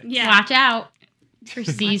season 6. Yeah. Watch out. For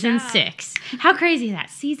season 6. How crazy is that?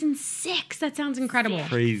 Season 6. That sounds incredible.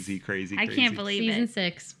 Crazy. I can't believe Season it.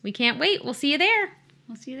 6. We can't wait. We'll see you there.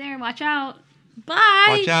 We'll see you there. Watch out. Bye.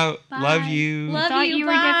 Watch out. Bye. Love you. Love Thought you. you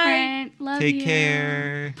were Bye. different. Love Take you.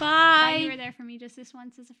 care. Thought Bye. you were there for me just this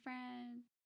once as a friend.